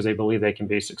understand, because they believe they can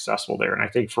be successful there. And I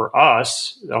think for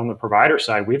us on the provider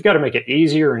side, we've got to make it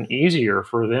easier and easier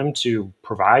for them to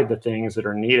provide the things that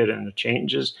are needed and the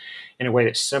changes in a way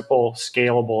that's simple,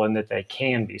 scalable, and that they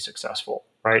can be successful,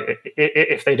 right?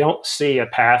 If they don't see a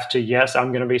path to, yes,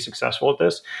 I'm going to be successful at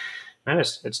this, man,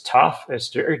 it's tough. It's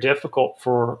very difficult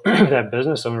for that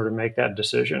business owner to make that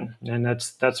decision, and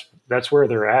that's where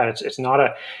they're at. It's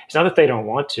not that they don't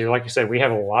want to. Like I said, we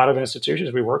have a lot of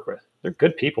institutions we work with. They're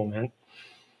good people, man.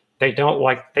 They don't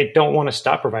want to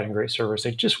stop providing great service.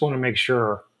 They just want to make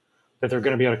sure that they're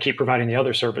going to be able to keep providing the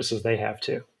other services they have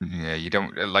too. Yeah, you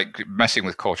don't like messing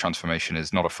with core transformation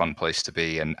is not a fun place to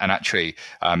be, and actually.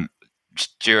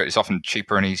 Stuart, it's often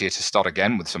cheaper and easier to start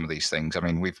again with some of these things. I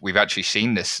mean, we've actually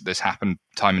seen this happen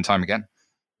time and time again.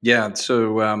 Yeah.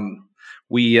 So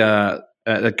we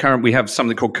have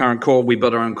something called Current Core. We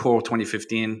built our own core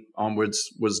 2015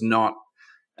 onwards. Was not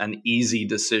an easy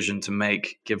decision to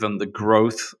make, given the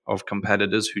growth of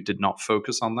competitors who did not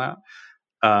focus on that.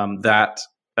 That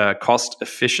cost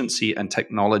efficiency and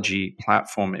technology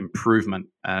platform improvement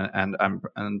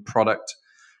and product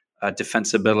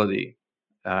defensibility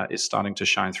is starting to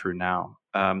shine through now.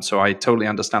 So I totally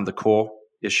understand the core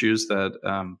issues that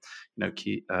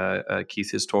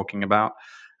Keith is talking about.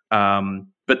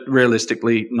 But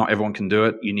realistically, not everyone can do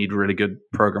it. You need really good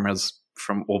programmers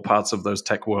from all parts of those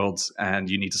tech worlds, and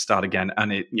you need to start again.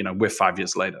 And we're 5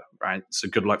 years later, right? So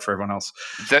good luck for everyone else.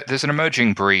 There's an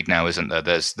emerging breed now, isn't there?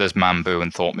 There's Mambu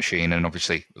and Thought Machine, and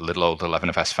obviously little old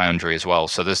 11FS Foundry as well.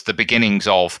 So there's the beginnings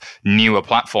of newer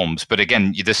platforms, but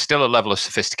again, there's still a level of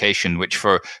sophistication which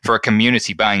for a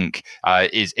community bank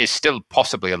is still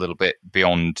possibly a little bit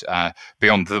beyond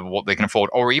what they can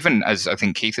afford, or even, as I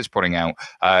think Keith is putting out,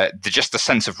 just the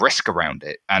sense of risk around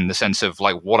it and the sense of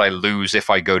like what I lose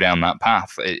if I go down that path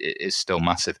is still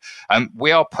massive.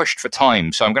 We are pushed for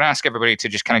time, so I'm going to ask everybody to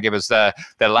just kind of give us their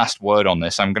last word on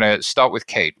this. I'm going to start with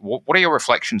Kate. What are your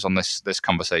reflections on this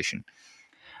conversation?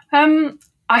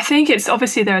 I think it's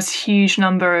obviously there's a huge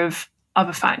number of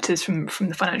other factors from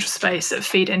the financial space that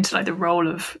feed into like the role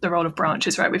of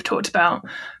branches, right? We've talked about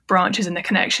branches and the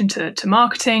connection to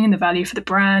marketing and the value for the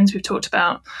brands. We've talked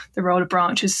about the role of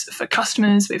branches for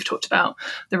customers. We've talked about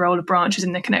the role of branches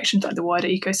in the connection to like the wider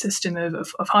ecosystem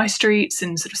of high streets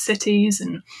and sort of cities.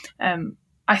 And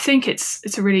I think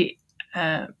it's a really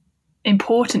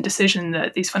important decision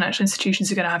that these financial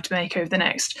institutions are going to have to make over the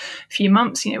next few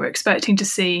months. We're expecting to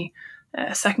see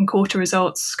second quarter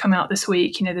results come out this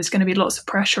week. There's going to be lots of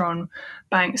pressure on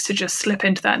banks to just slip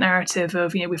into that narrative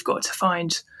of, we've got to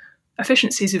find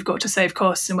efficiencies, we've got to save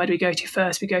costs, and where do we go to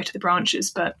first? We go to the branches.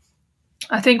 But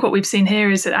I think what we've seen here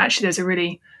is that actually there's a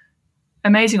really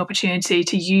amazing opportunity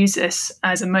to use this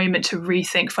as a moment to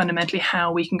rethink fundamentally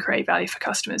how we can create value for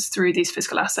customers through these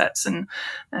physical assets. And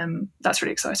that's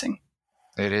really exciting.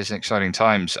 It is exciting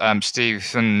times.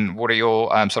 Stephen, what are your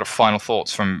sort of final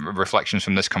thoughts from reflections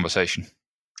from this conversation?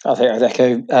 I think I'd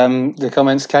echo the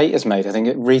comments Kate has made. I think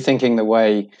rethinking the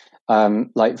way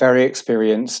very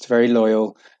experienced, very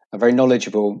loyal, very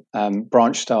knowledgeable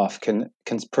branch staff can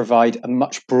provide a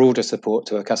much broader support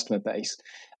to a customer base,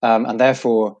 and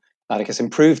therefore, I guess,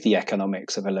 improve the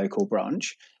economics of a local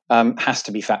branch has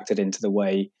to be factored into the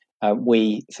way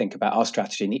we think about our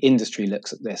strategy, and the industry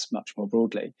looks at this much more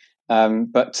broadly.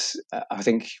 But I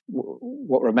think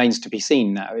what remains to be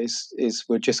seen now is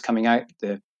we're just coming out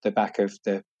the back of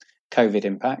the COVID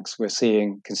impacts. We're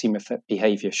seeing consumer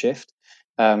behaviour shift.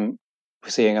 We're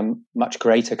seeing a much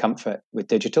greater comfort with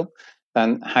digital,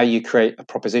 and how you create a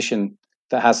proposition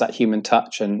that has that human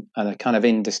touch and a kind of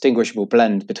indistinguishable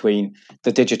blend between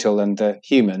the digital and the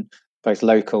human, both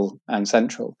local and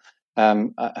central.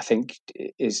 I think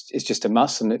is just a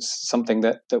must, and it's something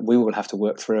that we will have to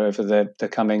work through over the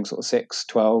coming sort of 6,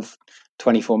 12,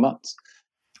 24 months.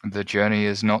 The journey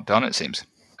is not done, it seems.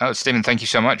 Oh, Stephen, thank you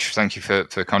so much. Thank you for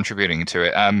contributing to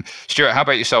it. Stuart, how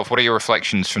about yourself? What are your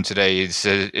reflections from today? Is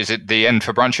it the end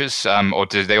for branches, or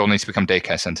do they all need to become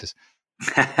daycare centres?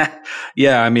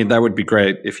 Yeah, I mean, that would be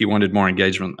great if you wanted more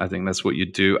engagement. I think that's what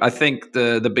you'd do. I think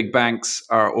the big banks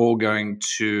are all going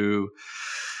to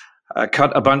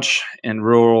cut a bunch in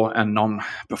rural and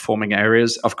non-performing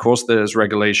areas. Of course, there's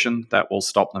regulation that will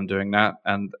stop them doing that,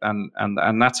 and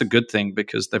that's a good thing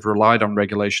because they've relied on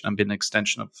regulation and been an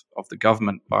extension of the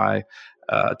government by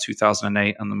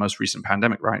 2008 and the most recent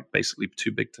pandemic, right? Basically,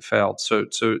 too big to fail. So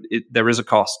there is a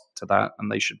cost to that,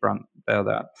 and they should bear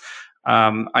that.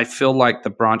 I feel like the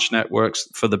branch networks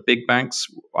for the big banks,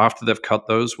 after they've cut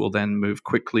those, will then move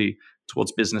quickly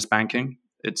towards business banking.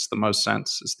 It's the most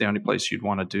sense. It's the only place you'd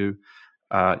want to do.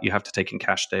 You have to take in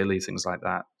cash daily, things like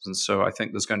that. And so I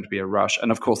think there's going to be a rush.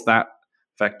 And of course, that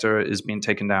vector is being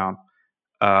taken down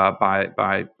by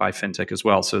fintech as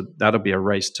well. So that'll be a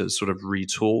race to sort of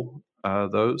retool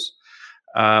those.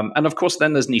 And of course,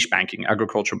 then there's niche banking,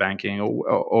 agricultural banking,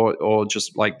 or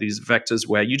just like these vectors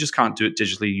where you just can't do it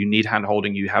digitally. You need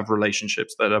hand-holding. You have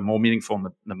relationships that are more meaningful and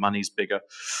the money's bigger.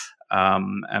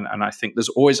 And I think there's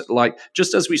always, like,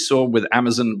 just as we saw with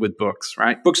Amazon with books,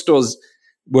 right? Bookstores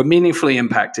were meaningfully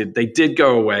impacted. They did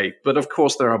go away, but of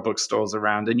course there are bookstores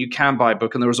around and you can buy a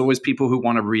book, and there was always people who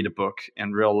want to read a book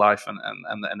in real life and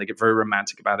they get very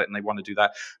romantic about it and they want to do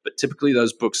that. But typically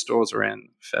those bookstores are in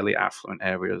fairly affluent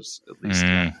areas, at least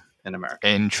in America.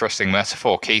 Interesting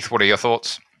metaphor. Keith, what are your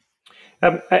thoughts?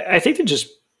 I think that just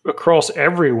across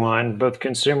everyone, both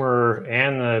consumer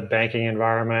and the banking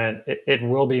environment, it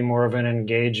will be more of an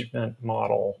engagement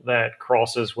model that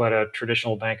crosses what a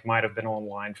traditional bank might have been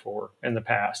online for in the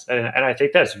past. And I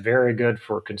think that's very good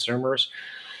for consumers.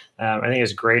 I think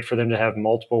it's great for them to have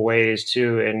multiple ways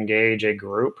to engage a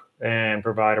group and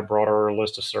provide a broader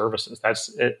list of services.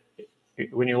 That's it.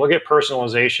 When you look at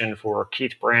personalization for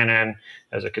Keith Brannon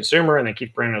as a consumer and then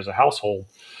Keith Brannon as a household,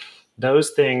 those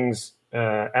things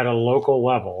at a local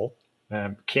level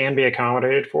can be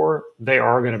accommodated for. They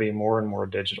are going to be more and more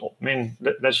digital. I mean,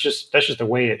 that's just the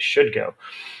way it should go.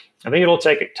 I think it'll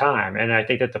take time, and I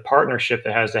think that the partnership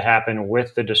that has to happen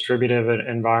with the distributive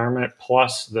environment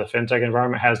plus the fintech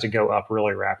environment has to go up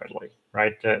really rapidly,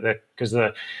 right? Because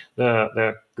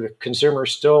the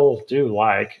consumers still do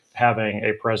like having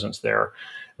a presence there.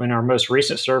 In our most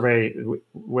recent survey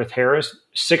with Harris,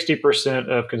 60%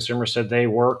 of consumers said they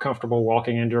were comfortable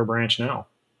walking into a branch now.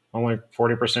 Only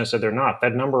 40% said they're not.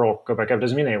 That number will go back up.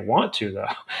 Doesn't mean they want to, though.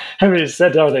 I mean, it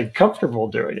said, are they comfortable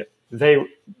doing it?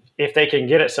 If they can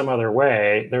get it some other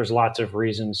way, there's lots of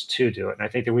reasons to do it. And I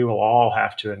think that we will all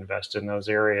have to invest in those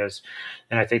areas.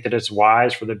 And I think that it's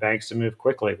wise for the banks to move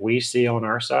quickly. We see on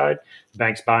our side,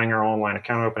 banks buying our online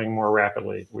account opening more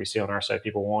rapidly. We see on our side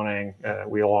people wanting,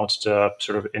 we launched a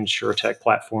sort of insurtech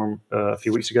platform a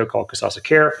few weeks ago called Kasasa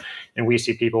Care. And we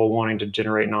see people wanting to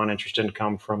generate non-interest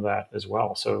income from that as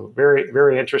well. So very,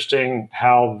 very interesting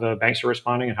how the banks are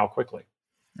responding and how quickly.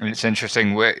 It's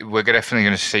interesting. We're definitely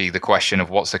going to see the question of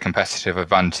what's the competitive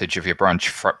advantage of your branch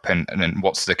footprint, and then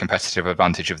what's the competitive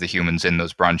advantage of the humans in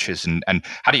those branches, and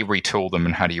how do you retool them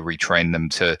and how do you retrain them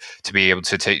to be able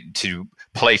to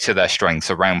play to their strengths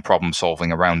around problem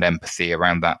solving, around empathy,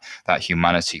 around that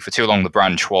humanity. For too long, the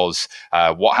branch was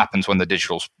what happens when the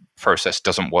digital process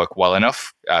doesn't work well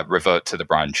enough, revert to the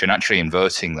branch. And actually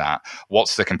inverting that,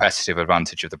 what's the competitive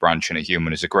advantage of the branch and a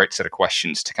human, is a great set of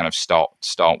questions to kind of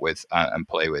start with and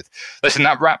play with. Listen,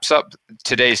 that wraps up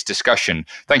today's discussion.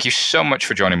 Thank you so much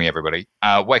for joining me, everybody.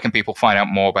 Where can people find out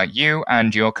more about you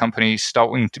and your company,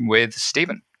 starting with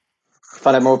Stephen?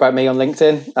 Find out more about me on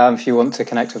LinkedIn if you want to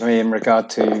connect with me in regard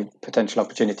to potential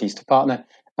opportunities to partner.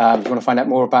 If you want to find out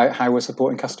more about how we're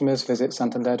supporting customers, visit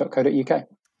santander.co.uk.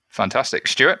 Fantastic.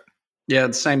 Stuart? Yeah,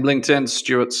 the same LinkedIn,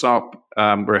 Stuart Sopp.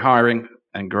 We're hiring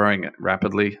and growing it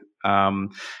rapidly.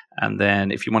 And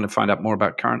then if you want to find out more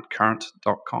about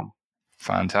current.com.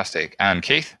 Fantastic. And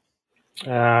Keith?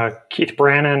 Keith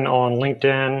Brannon on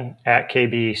LinkedIn, at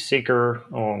KB Seeker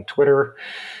on Twitter.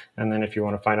 And then if you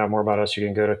want to find out more about us, you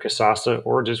can go to Kasasa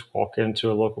or just walk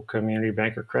into a local community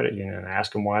bank or credit union and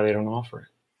ask them why they don't offer it.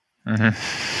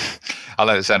 Mm-hmm. I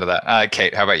like the sound of that.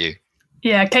 Kate, how about you?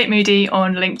 Yeah, Kate Moody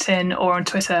on LinkedIn or on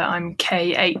Twitter. I'm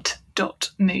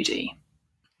K8.Moody.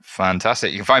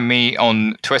 Fantastic. You can find me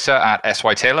on Twitter at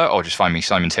SYTaylor or just find me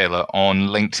Simon Taylor on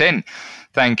LinkedIn.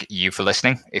 Thank you for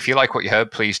listening. If you like what you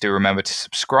heard, please do remember to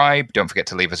subscribe. Don't forget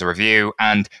to leave us a review.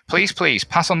 And please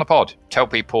pass on the pod. Tell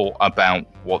people about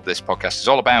what this podcast is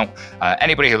all about.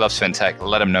 Anybody who loves FinTech,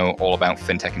 let them know all about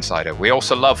FinTech Insider. We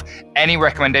also love any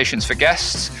recommendations for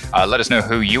guests. Let us know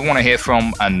who you want to hear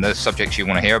from and the subjects you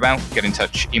want to hear about. Get in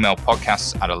touch. Email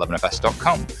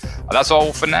podcasts@11fs.com. That's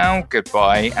all for now.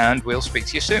 Goodbye, and we'll speak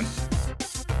to you soon.